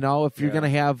 You know, if you're going to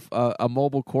have a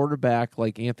mobile quarterback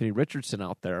like Anthony Richardson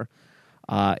out there,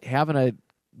 having a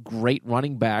great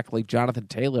running back like Jonathan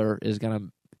Taylor is going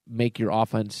to make your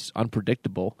offense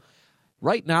unpredictable.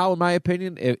 Right now, in my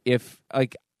opinion, if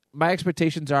like my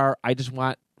expectations are, I just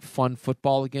want fun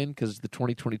football again because the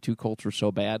 2022 Colts were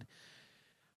so bad.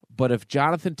 But if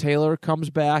Jonathan Taylor comes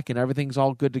back and everything's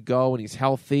all good to go and he's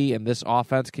healthy and this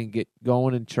offense can get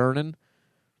going and churning,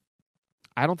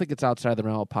 I don't think it's outside the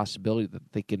realm of possibility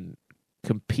that they can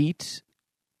compete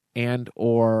and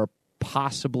or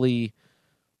possibly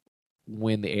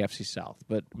win the AFC South.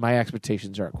 But my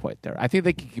expectations aren't quite there. I think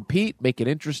they can compete, make it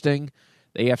interesting.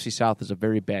 The AFC South is a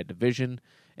very bad division.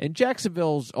 And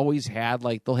Jacksonville's always had,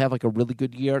 they'll have a really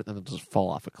good year, then they'll just fall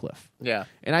off a cliff. Yeah.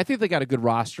 And I think they got a good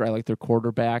roster. I like their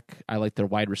quarterback. I like their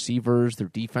wide receivers. Their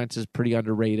defense is pretty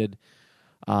underrated.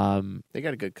 They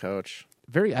got a good coach.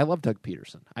 I love Doug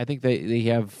Peterson. I think they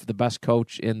have the best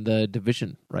coach in the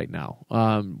division right now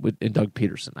in Doug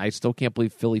Peterson. I still can't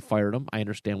believe Philly fired him. I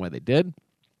understand why they did,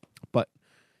 but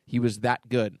he was that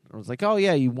good. I was like, oh,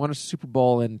 yeah, you won a Super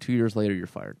Bowl, and 2 years later you're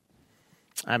fired.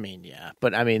 I mean, yeah.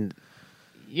 But, I mean,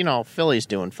 you know, Philly's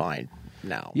doing fine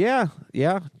now. Yeah.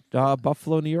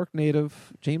 Buffalo, New York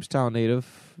native, Jamestown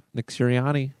native, Nick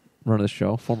Sirianni running the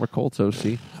show, former Colts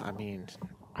OC. I mean,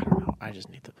 I don't know. I just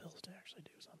need the Bills to actually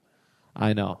do something.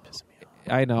 I know.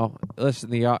 I know. Listen,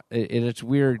 it's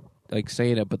weird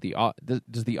saying it, but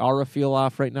does the aura feel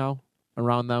off right now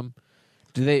around them?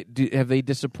 Have they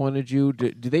disappointed you?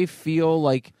 Do they feel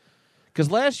like? Because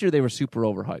last year they were super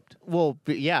overhyped. Well,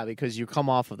 yeah, because you come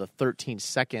off of the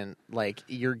 13-second,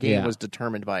 your game was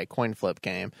determined by a coin flip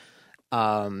game.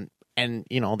 And,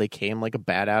 you know, they came like a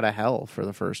bat out of hell for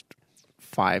the first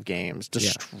 5 games,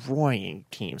 destroying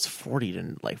teams 40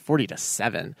 to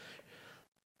 7.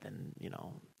 Then, you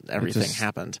know, everything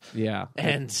happened. Yeah.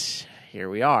 And here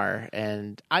we are.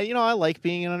 And I like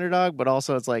being an underdog, but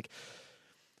also it's like,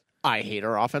 I hate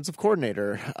our offensive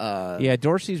coordinator.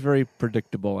 Dorsey's very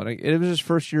predictable, and it was his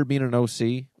first year being an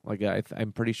OC.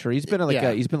 I'm pretty sure he's been a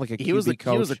QB coach.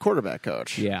 He was a quarterback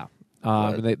coach. Yeah,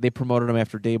 and they promoted him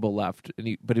after Dable left,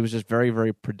 but he was just very,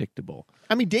 very predictable.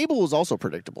 I mean, Dable was also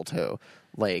predictable too.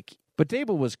 But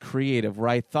Dable was creative. Where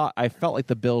I felt like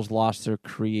the Bills lost their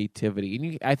creativity,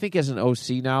 and I think as an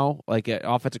OC now, like an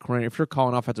offensive coordinator, if you're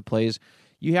calling offensive plays,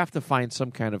 you have to find some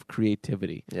kind of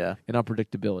creativity and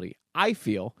unpredictability. I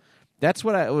feel that's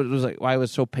what why it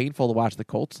was so painful to watch the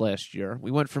Colts last year.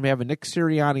 We went from having Nick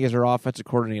Sirianni as our offensive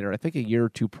coordinator, I think a year or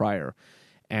two prior,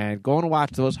 and going to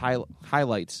watch those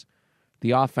highlights,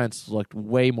 the offense looked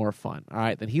way more fun. All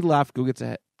right, then he left, goes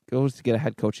to get a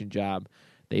head coaching job.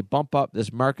 They bump up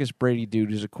this Marcus Brady dude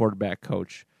who's a quarterback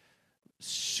coach.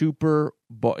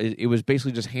 It was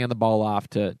basically just hand the ball off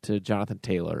to Jonathan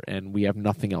Taylor, and we have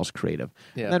nothing else creative.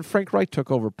 Yeah. And then Frank Reich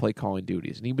took over play calling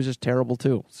duties, and he was just terrible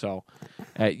too. So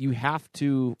I think you have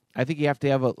to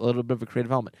have a little bit of a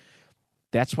creative element.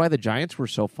 That's why the Giants were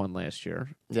so fun last year.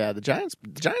 Yeah, the Giants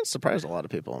surprised a lot of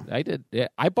people. I did. Yeah,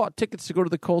 I bought tickets to go to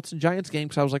the Colts and Giants game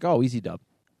because I was like, oh, easy dub.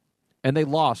 And they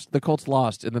lost. The Colts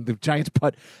lost, and then the Giants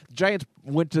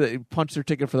went to punch their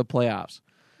ticket for the playoffs.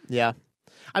 Yeah.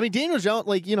 I mean, Daniel Jones,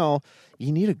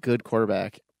 you need a good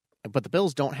quarterback but the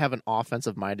Bills don't have an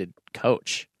offensive-minded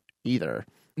coach either.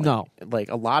 No. Like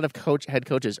a lot of head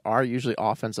coaches are usually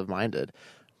offensive-minded.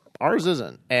 Ours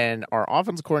isn't, and our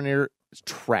offensive coordinator is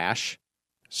trash.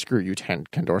 Screw you, Ken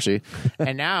Dorsey.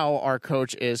 And now our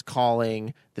coach is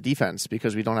calling the defense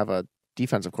because we don't have a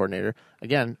defensive coordinator.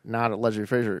 Again, not a Leslie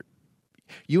Frazier.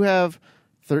 You have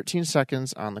 13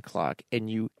 seconds on the clock, and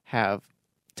you have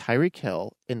Tyreek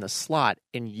Hill in the slot,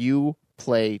 and you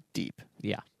play deep.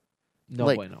 Yeah. No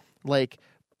like, way, no. Like,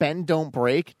 bend, don't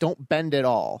break. Don't bend at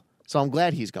all. So I'm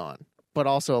glad he's gone. But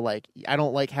also, like, I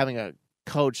don't like having a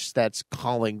coach that's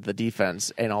calling the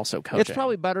defense and also coaching. It's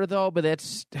probably better, though, but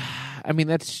that's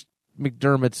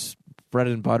McDermott's bread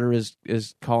and butter is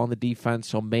calling the defense,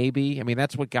 so maybe. I mean,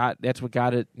 that's what got it, that's what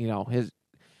got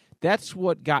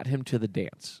him to the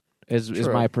dance, is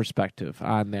my perspective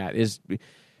on that. Is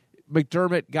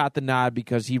McDermott got the nod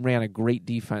because he ran a great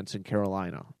defense in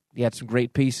Carolina. He had some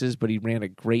great pieces, but he ran a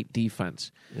great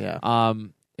defense. Yeah.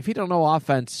 If you don't know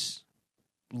offense,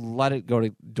 let it go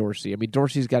to Dorsey. I mean,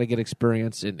 Dorsey's got to get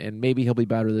experience, and maybe he'll be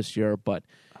better this year. But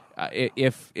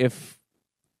if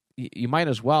you might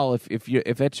as well,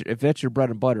 if that's your bread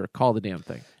and butter, call the damn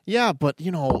thing. Yeah, but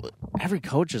every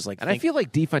coach is like, and I feel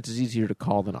like defense is easier to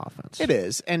call than offense. It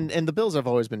is, and the Bills have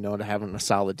always been known to having a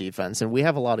solid defense, and we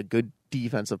have a lot of good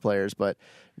defensive players, but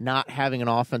not having an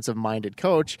offensive-minded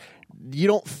coach, you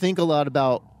don't think a lot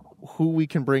about who we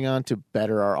can bring on to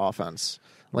better our offense.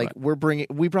 Like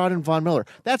right. We brought in Von Miller.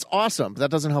 That's awesome, but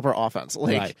that doesn't help our offense.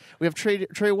 Like right. We have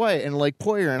Trey White and like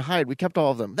Poyer and Hyde. We kept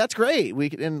all of them. That's great.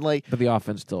 But the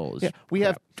offense still is. Yeah, we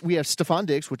have Stephon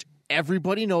Diggs, which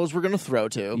everybody knows we're going to throw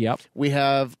to. Yep. We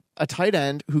have a tight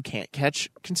end who can't catch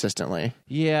consistently.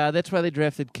 Yeah, that's why they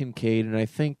drafted Kincaid, and I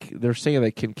think they're saying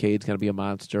that Kincaid's going to be a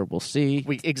monster. We'll see.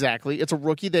 Exactly. It's a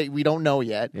rookie that we don't know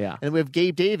yet. Yeah. And we have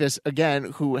Gabe Davis again,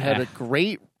 who had a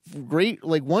great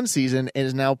like one season and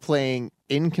is now playing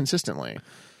inconsistently.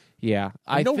 Yeah.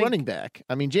 Running back.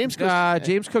 I mean, James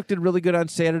Cook did really good on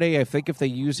Saturday. I think if they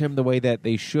use him the way that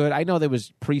they should. I know there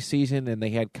was preseason and they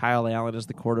had Kyle Allen as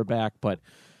the quarterback, but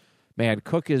man,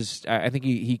 Cook is I think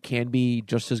he can be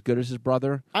just as good as his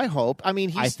brother. I hope. I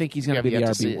mean, I think he's going to be the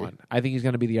RB1. I think he's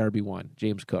going to be the RB1,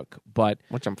 James Cook. But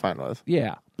which I'm fine with.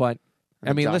 Yeah, but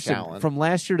I mean, Josh listen, Allen. From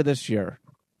last year to this year,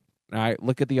 all right,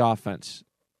 look at the offense.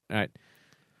 All right.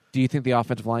 Do you think the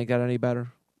offensive line got any better?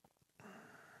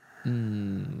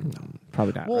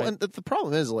 Probably not. Well, right? and the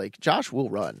problem is, like, Josh will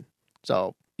run.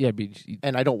 So yeah,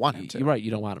 and I don't want him to. You're right.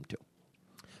 You don't want him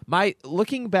to.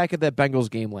 Looking back at that Bengals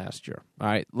game last year, all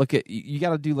right, you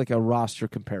got to do like a roster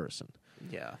comparison.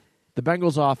 Yeah. The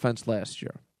Bengals offense last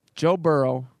year: Joe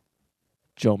Burrow,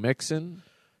 Joe Mixon,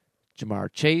 Jamar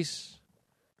Chase,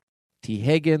 T.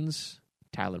 Higgins,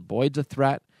 Tyler Boyd's a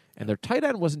threat. And their tight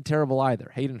end wasn't terrible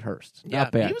either. Hayden Hurst.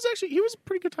 Not bad. He was a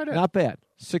pretty good tight end. Not bad.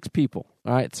 6 people.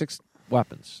 All right. 6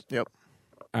 weapons. Yep.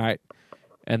 All right.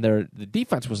 And the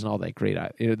defense wasn't all that great.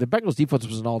 The Bengals defense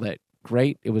wasn't all that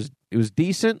great. It was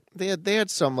decent. They had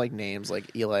some like names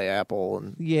like Eli Apple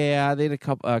and yeah, they had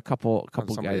a couple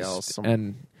guys else.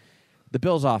 And the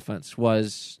Bills offense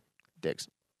was Diggs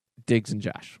and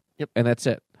Josh. Yep. And that's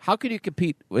it. How could you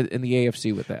compete in the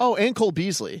AFC with that? Oh, and Cole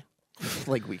Beasley.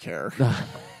 Like we care.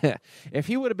 If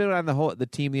he would have been on the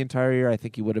team the entire year, I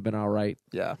think he would have been all right.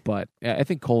 Yeah. But I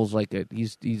think Cole's like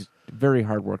he's a very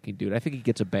hardworking dude. I think he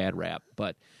gets a bad rap,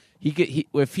 but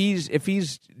if he's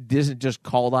isn't just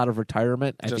called out of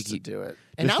retirement, I think he'd do it.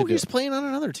 And now he's playing on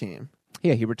another team.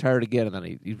 Yeah, he retired again, and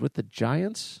then he's with the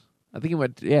Giants. I think he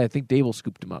went. Yeah, I think Dable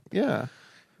scooped him up. Yeah.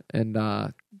 And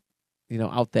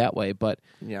out that way, but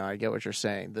yeah, I get what you're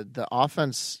saying. The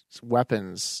offense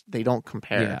weapons, they don't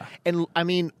compare. Yeah. And I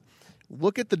mean,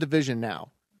 look at the division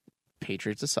now.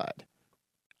 Patriots aside,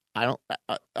 I don't.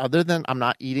 Other than I'm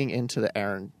not eating into the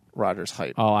Aaron Rodgers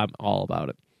hype. Oh, I'm all about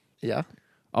it. Yeah.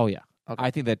 Oh yeah. Okay.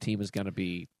 I think that team is going to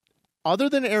be. Other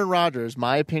than Aaron Rodgers,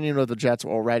 my opinion of the Jets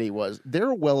already was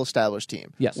they're a well-established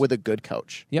team. Yes. With a good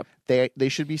coach. Yep. They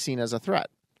should be seen as a threat.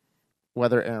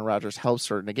 Whether Aaron Rodgers helps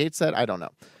or negates that, I don't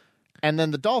know. And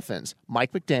then the Dolphins,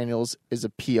 Mike McDaniels is a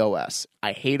POS.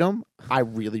 I hate him. I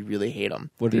really, really hate him.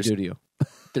 What did he do to you?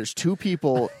 There's 2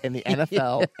 people in the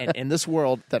NFL and in this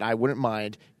world that I wouldn't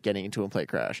mind getting into a plane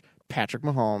crash. Patrick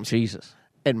Mahomes Jesus.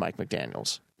 and Mike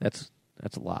McDaniels. That's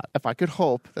a lot. If I could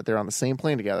hope that they're on the same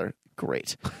plane together,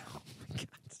 great.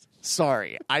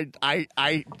 Sorry.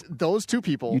 I those 2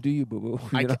 people. You do you, boo-boo.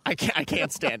 I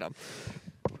can't stand them.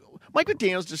 Mike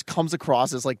McDaniels just comes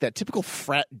across as like that typical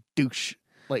frat douche,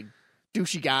 like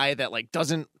douchey guy that like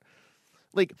doesn't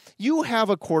like you have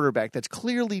a quarterback that's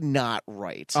clearly not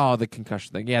right. Oh, the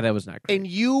concussion thing. Yeah, that was not great. And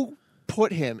you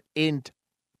put him in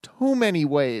too many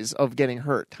ways of getting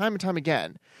hurt time and time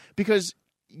again because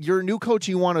you're a new coach.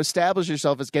 You want to establish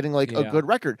yourself as getting like a good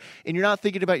record, and you're not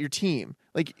thinking about your team.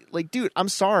 Like, dude, I'm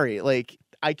sorry. Like,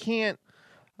 I can't.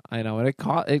 I know, and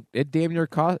it damn near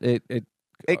cost it damn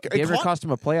near cost him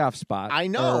a playoff spot. I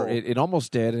know it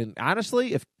almost did. And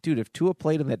honestly, if Tua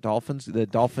played in that Dolphins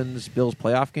Bills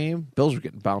playoff game, Bills were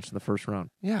getting bounced in the first round.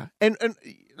 Yeah, and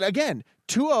again,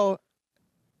 Tua,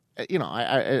 you know,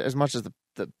 I as much as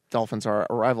the Dolphins are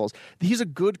rivals, he's a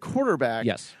good quarterback.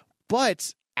 Yes,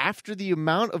 but after the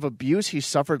amount of abuse he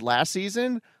suffered last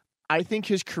season, I think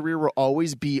his career will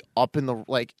always be up in the,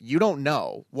 like, you don't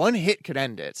know. One hit could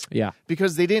end it. Yeah.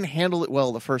 Because they didn't handle it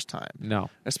well the first time. No.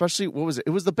 Especially, what was it? It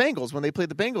was the Bengals. When they played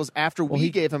the Bengals, after we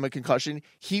gave him a concussion,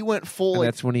 he went full. And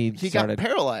that's when he got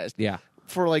paralyzed. Yeah.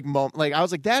 For like, I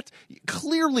was like,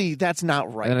 clearly that's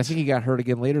not right. And I think he got hurt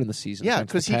again later in the season. Yeah,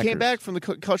 because he came back from the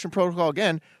concussion protocol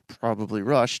again, probably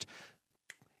rushed.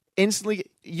 Instantly,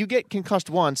 you get concussed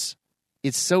once,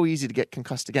 it's so easy to get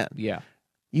concussed again. Yeah.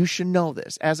 You should know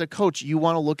this. As a coach, you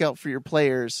want to look out for your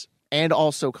players and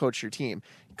also coach your team.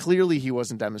 Clearly, he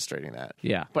wasn't demonstrating that.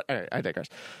 Yeah. But all right, I digress.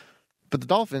 But the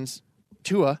Dolphins,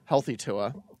 healthy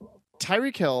Tua,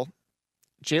 Tyreek Hill,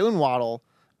 Jalen Waddle,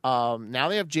 now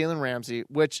they have Jalen Ramsey,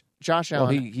 which Josh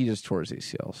Allen... Well, he just tore his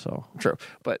ACL, so... True.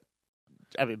 But,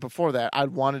 I mean, before that, I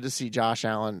wanted to see Josh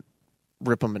Allen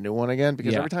rip him a new one again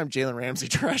because every time Jalen Ramsey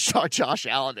trash talked Josh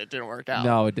Allen, it didn't work out.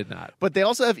 No, it did not. But they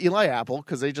also have Eli Apple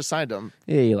because they just signed him.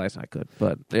 Yeah, Eli's not good,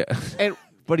 but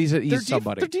but he's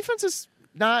somebody. Their defense is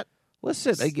not.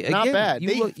 Listen, not bad.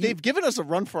 They've They've given us a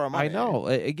run for our money. I know.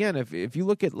 Again, if you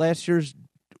look at last year's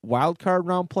wild card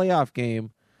round playoff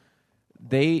game,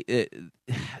 the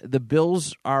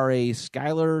Bills are a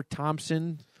Skylar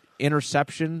Thompson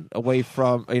interception away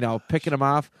from picking him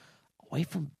off, away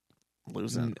from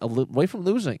losing.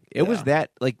 It was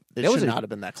that like it should not have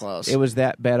been that close. It was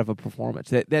that bad of a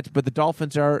performance. But the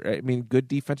Dolphins are, I mean, good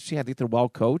defense. I think they're well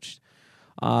coached.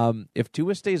 If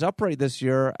Tua stays upright this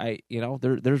year,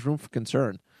 there's room for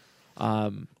concern.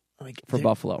 For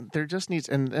Buffalo, there just needs,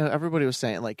 and everybody was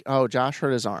saying like, oh, Josh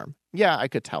hurt his arm. Yeah, I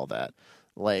could tell that.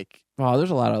 Like, oh, there's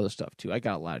a lot of other stuff too. I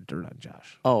got a lot of dirt on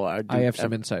Josh. Oh, I have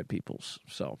some inside peoples.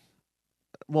 So,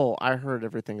 well, I heard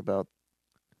everything about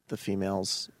the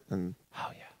females and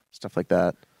stuff like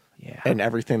that. Yeah, and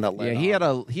everything that led. Yeah,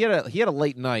 he had a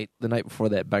late night the night before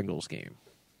that Bengals game.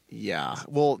 Yeah,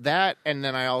 well, that, and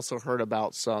then I also heard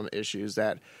about some issues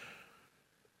that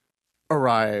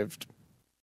arrived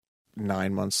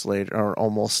 9 months later, or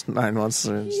almost 9 months.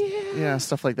 Yeah,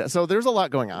 stuff like that. So there's a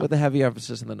lot going on with a heavy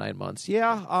emphasis in the 9 months.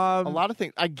 Yeah, a lot of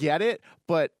things. I get it,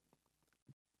 but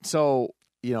so.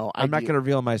 I'm not going to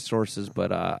reveal my sources,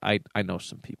 but I know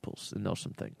some peoples and know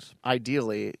some things.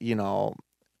 Ideally,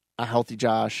 a healthy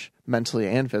Josh, mentally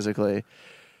and physically,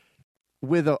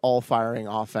 with an all-firing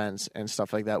offense and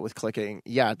stuff like that, with clicking,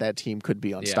 that team could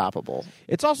be unstoppable. Yeah.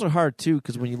 It's also hard, too,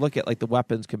 because when you look at like the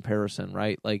weapons comparison,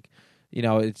 right? Like,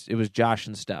 it was Josh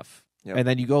and Steph. Yep. And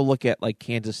then you go look at like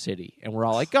Kansas City, and we're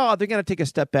all like, oh, they're going to take a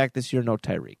step back this year, no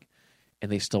Tyreek.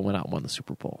 And they still went out and won the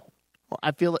Super Bowl. Well,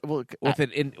 I feel like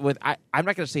I'm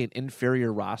not going to say an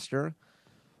inferior roster,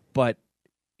 but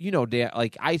Dan,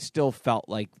 like I still felt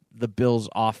like the Bills'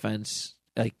 offense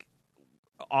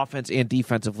and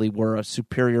defensively, were a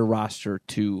superior roster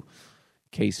to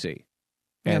KC,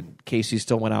 and KC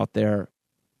still went out there,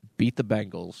 beat the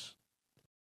Bengals,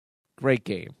 great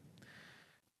game,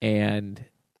 and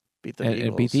beat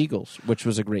the Eagles, which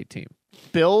was a great team.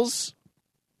 Bills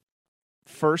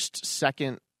first,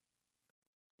 second.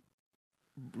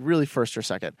 Really first or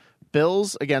second.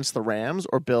 Bills against the Rams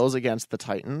or Bills against the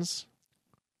Titans.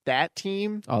 That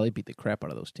team. Oh, they beat the crap out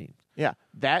of those teams. Yeah.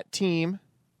 That team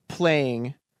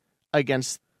playing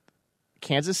against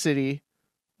Kansas City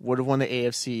would have won the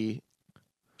AFC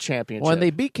championship. Well, and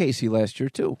they beat KC last year,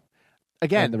 too.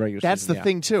 Again, that's the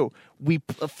thing, too. We,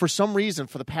 for some reason,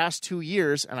 for the past 2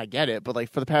 years, and I get it, but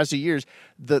like for the past 2 years,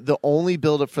 the only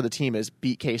buildup for the team is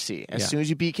beat KC. As soon as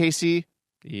you beat KC,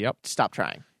 stop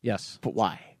trying. Yes. But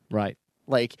why? Right.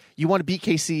 Like, you want to beat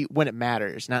KC when it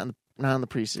matters, not in the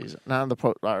preseason, not in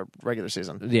the regular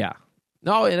season. Yeah.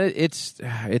 No, and it's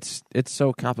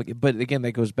so complicated. But again,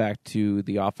 that goes back to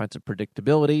the offensive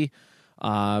predictability.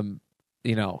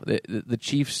 The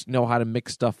Chiefs know how to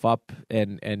mix stuff up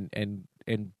and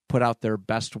put out their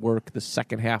best work the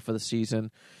second half of the season.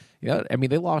 I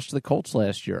mean, they lost to the Colts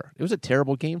last year. It was a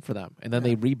terrible game for them, and then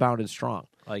they rebounded strong.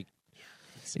 Like,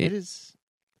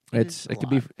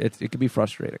 it could be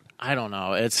frustrating. I don't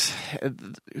know.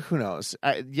 Who knows?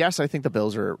 I think the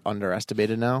Bills are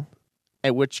underestimated now,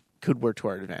 which could work to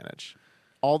our advantage.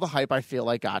 All the hype I feel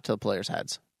like got to the players'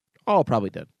 heads. Oh, probably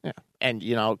did. Yeah, and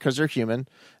because they're human,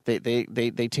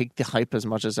 they take the hype as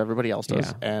much as everybody else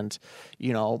does, Yeah. and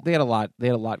They had a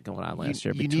lot going on last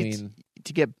year you need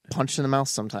to get punched in the mouth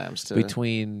sometimes.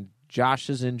 Between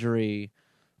Josh's injury,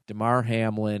 DeMar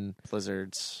Hamlin,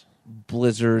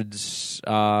 blizzards,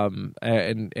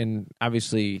 and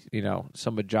obviously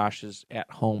some of Josh's at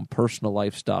home personal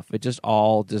life stuff. It just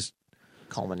all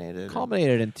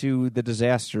culminated into the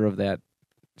disaster of that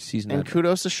season. And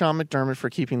kudos to Sean McDermott for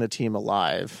keeping the team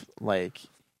alive. Do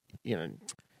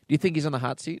you think he's on the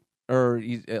hot seat, or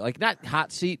not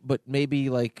hot seat, but maybe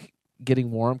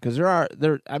getting warm? Because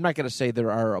I'm not going to say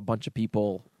there are a bunch of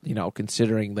people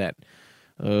considering that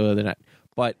they're not,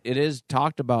 but it is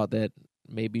talked about that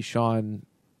maybe Sean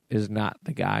is not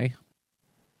the guy.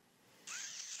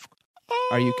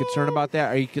 Are you concerned about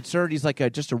that? Are you concerned he's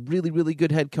just a really, really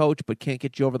good head coach but can't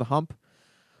get you over the hump?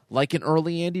 Like an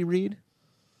early Andy Reid?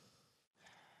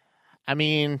 I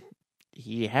mean,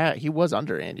 he was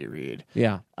under Andy Reid.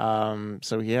 Yeah.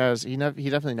 So he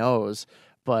definitely knows,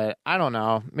 but I don't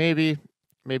know. Maybe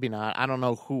not. I don't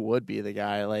know who would be the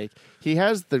guy.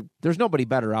 There's nobody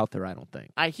better out there, I don't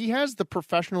think. He has the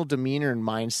professional demeanor and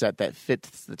mindset that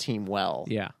fits the team well.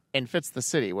 Yeah. And fits the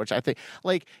city, which I think,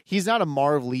 he's not a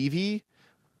Marv Levy.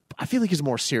 I feel like he's a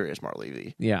more serious Marv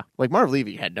Levy. Yeah. Marv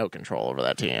Levy had no control over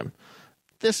that team.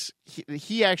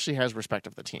 He actually has respect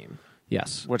of the team.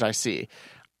 Yes. Which I see.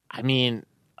 I mean,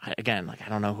 again, I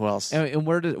don't know who else. And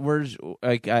where's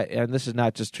and this is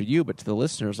not just to you, but to the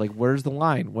listeners. Where's the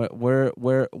line?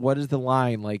 What is the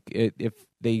line? If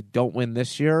they don't win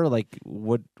this year,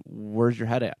 where's your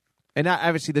head at? And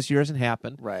obviously, this year hasn't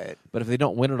happened, right? But if they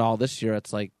don't win it all this year,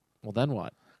 it's well, then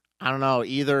what? I don't know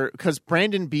either, because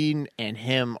Brandon Beane and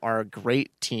him are a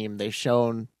great team. They've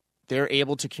shown they're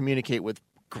able to communicate with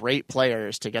great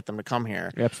players to get them to come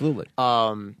here. Absolutely.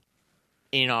 Terry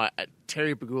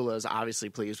Pegula is obviously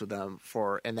pleased with them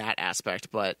in that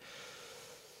aspect, but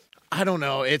I don't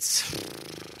know.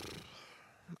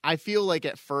 I feel like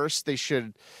at first they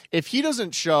should, if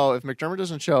McDermott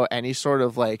doesn't show any sort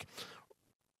of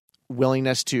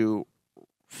willingness to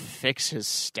fix his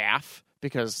staff,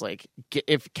 because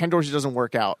if Ken Dorsey doesn't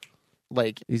work out,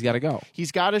 he's got to go.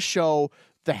 He's got to show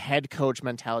the head coach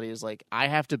mentality is I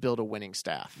have to build a winning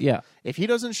staff. Yeah. If he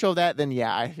doesn't show that, then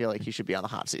I feel like he should be on the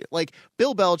hot seat.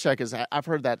 Bill Belichick I've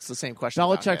heard that's the same question.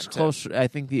 Belichick's close. I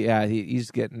think they're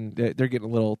getting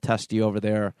a little testy over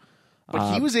there.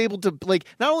 But he was able to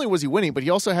not only was he winning, but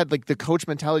he also had the coach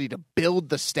mentality to build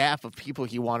the staff of people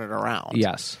he wanted around.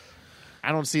 Yes.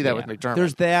 I don't see that with McDermott.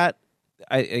 There's that.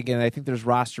 I think there's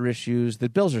roster issues. The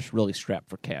Bills are really strapped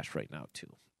for cash right now too.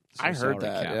 I heard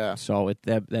that. Cap. Yeah. So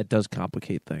that does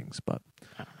complicate things, but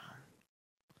I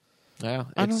don't know.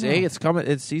 Yeah, it's coming.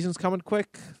 Its season's coming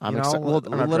quick. I'm excited. A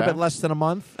little bit less than a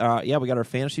month. We got our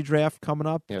fantasy draft coming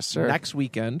up. Yes, sir. Next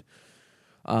weekend,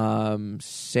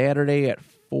 Saturday at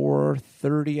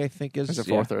 4:30. I think is it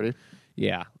 4:30?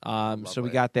 Yeah. So we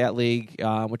got that league,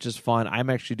 which is fun. I'm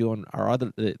actually doing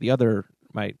the other.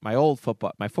 My old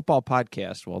football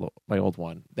podcast, my old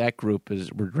one, that group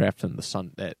we're drafting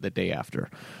the day after.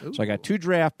 Ooh. So I got 2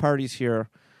 draft parties here,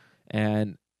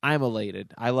 and I'm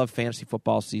elated. I love fantasy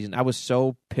football season. I was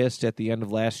so pissed at the end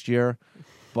of last year,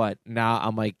 but now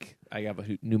I'm I have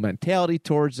a new mentality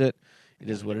towards it. It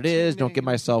is what it is. Don't get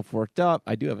myself worked up.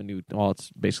 I do have a new, it's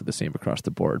basically the same across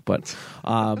the board, but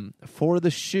for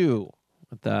the shoe,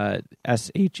 the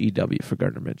SHEW for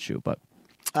Gardner Minshew, but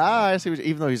I see.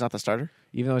 Even though he's not the starter?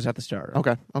 Even though he's not the starter.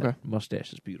 Okay. That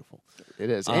mustache is beautiful. It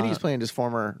is. And he's playing his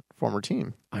former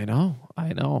team. I know.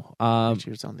 He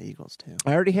was on the Eagles, too.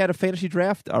 I already had a fantasy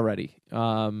draft already.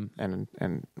 And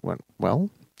went well?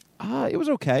 It was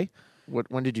okay.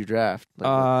 When did you draft?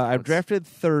 I drafted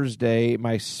Thursday.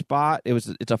 My spot, it's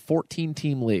a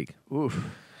 14-team league. Oof.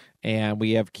 And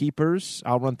we have keepers.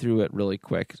 I'll run through it really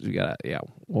quick.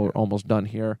 We're almost done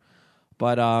here.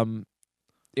 But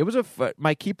it was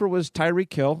my keeper was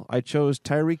Tyreek Hill. I chose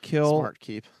Tyreek Hill Smart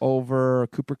keep over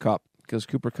Cooper Kupp because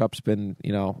Cooper Kupp's been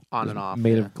on and off,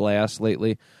 made of glass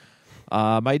lately.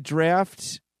 My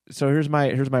draft. So here's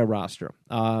my roster.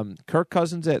 Kirk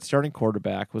Cousins at starting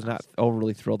quarterback. Was not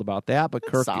overly thrilled about that, but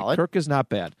Kirk is not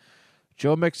bad.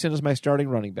 Joe Mixon is my starting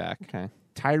running back. Okay.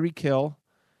 Tyreek Hill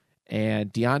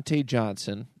and Deontay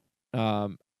Johnson. I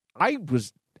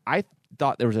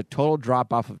thought there was a total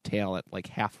drop off of talent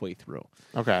halfway through.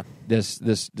 Okay. This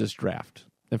draft.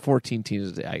 And 14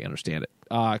 teams, I understand it.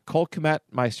 Cole Kmet,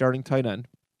 my starting tight end.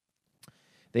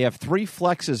 They have 3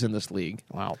 flexes in this league.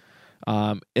 Wow.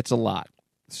 It's a lot.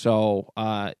 So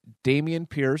Damian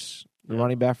Pierce, the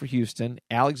running back for Houston.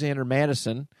 Alexander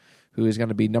Madison, who is going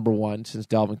to be number 1 since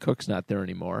Dalvin Cook's not there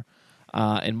anymore.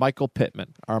 and Michael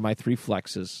Pittman are my 3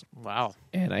 flexes. Wow.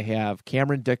 And I have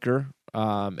Cameron Dicker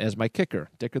as my kicker,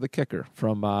 Dicker the kicker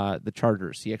from the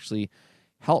Chargers. He actually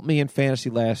helped me in fantasy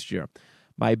last year.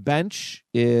 My bench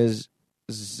is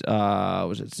Zach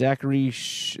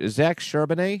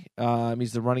Charbonnet.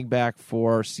 He's the running back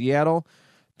for Seattle.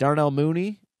 Darnell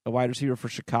Mooney, a wide receiver for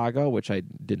Chicago, which I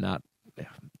did not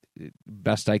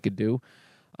best I could do.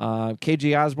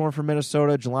 KJ Osborne for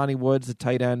Minnesota, Jelani Woods, the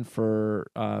tight end for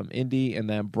Indy, and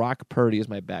then Brock Purdy is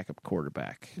my backup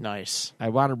quarterback. Nice. I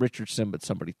wanted Richardson, but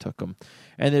somebody took him.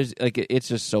 And there's it's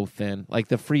just so thin. Like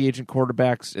the free agent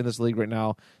quarterbacks in this league right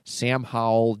now: Sam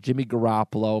Howell, Jimmy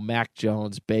Garoppolo, Mac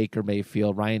Jones, Baker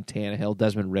Mayfield, Ryan Tannehill,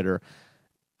 Desmond Ridder.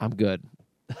 I'm good.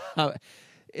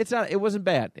 It wasn't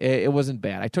bad. It wasn't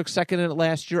bad. I took second in it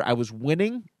last year. I was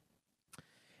winning.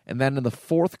 And then in the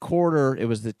fourth quarter, it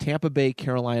was the Tampa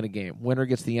Bay-Carolina game. Winner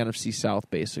gets the NFC South,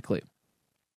 basically.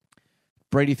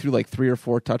 Brady threw like 3 or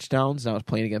 4 touchdowns, and I was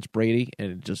playing against Brady,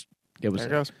 and that was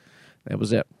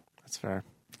it. That's fair.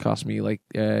 Cost me like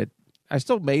I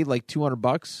still made like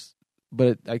 $200,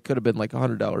 but I could have been like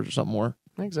 $100 or something more.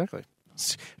 Exactly.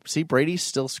 See, Brady's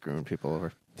still screwing people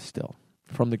over. Still.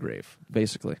 From the grave,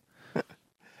 basically.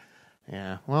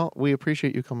 Yeah. Well, we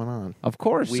appreciate you coming on. Of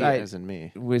course. As in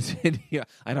me. Yeah,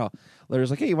 I know. Larry's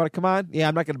like, hey, you want to come on? Yeah,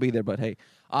 I'm not going to be there, but hey.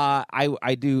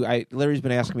 I do. Larry's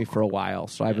been asking me for a while,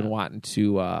 so I've been wanting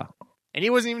to. And he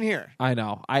wasn't even here. I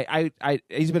know.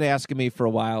 He's been asking me for a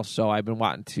while, so I've been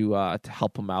wanting to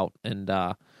help him out and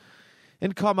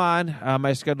come on.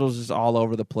 My schedule's just all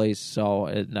over the place, so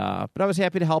but I was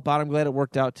happy to help out. I'm glad it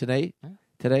worked out today.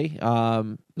 It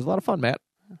was a lot of fun, Matt.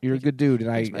 You're a good dude, and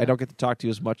Thanks, I don't get to talk to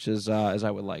you as much as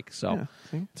I would like. So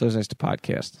it's always nice to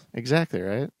podcast. Exactly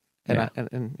right. And, Yeah.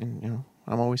 and you know,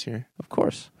 I'm always here. Of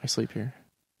course, I sleep here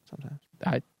sometimes.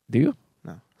 Do you?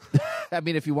 No. I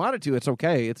mean, if you wanted to, it's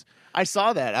okay. I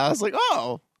saw that. I was like,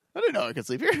 oh, I didn't know I could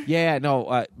sleep here. Yeah,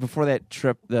 no. Before that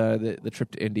trip, the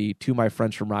trip to Indy, 2 of my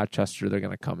friends from Rochester, they're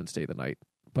going to come and stay the night.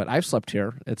 But I've slept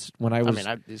here. It's when I was.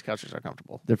 These couches are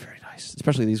comfortable. They're very nice,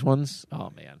 especially these ones.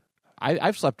 Oh man,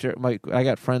 I've slept here. I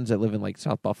got friends that live in like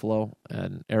South Buffalo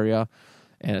and area,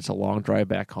 and it's a long drive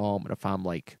back home. And if I'm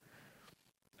like,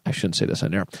 I shouldn't say this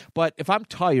on air, but if I'm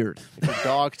tired, If you're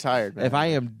dog tired, man. if I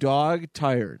am dog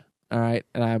tired, all right,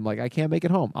 and I'm like I can't make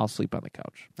it home, I'll sleep on the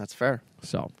couch. That's fair.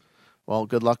 So, Well,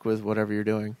 good luck with whatever you're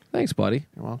doing. thanks, buddy.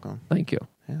 You're welcome. Thank you.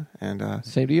 Yeah. And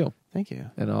Same to you. thank you.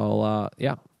 And I'll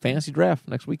fantasy draft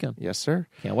next weekend. Yes, sir.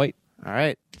 Can't wait. All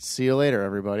right. See you later,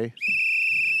 everybody.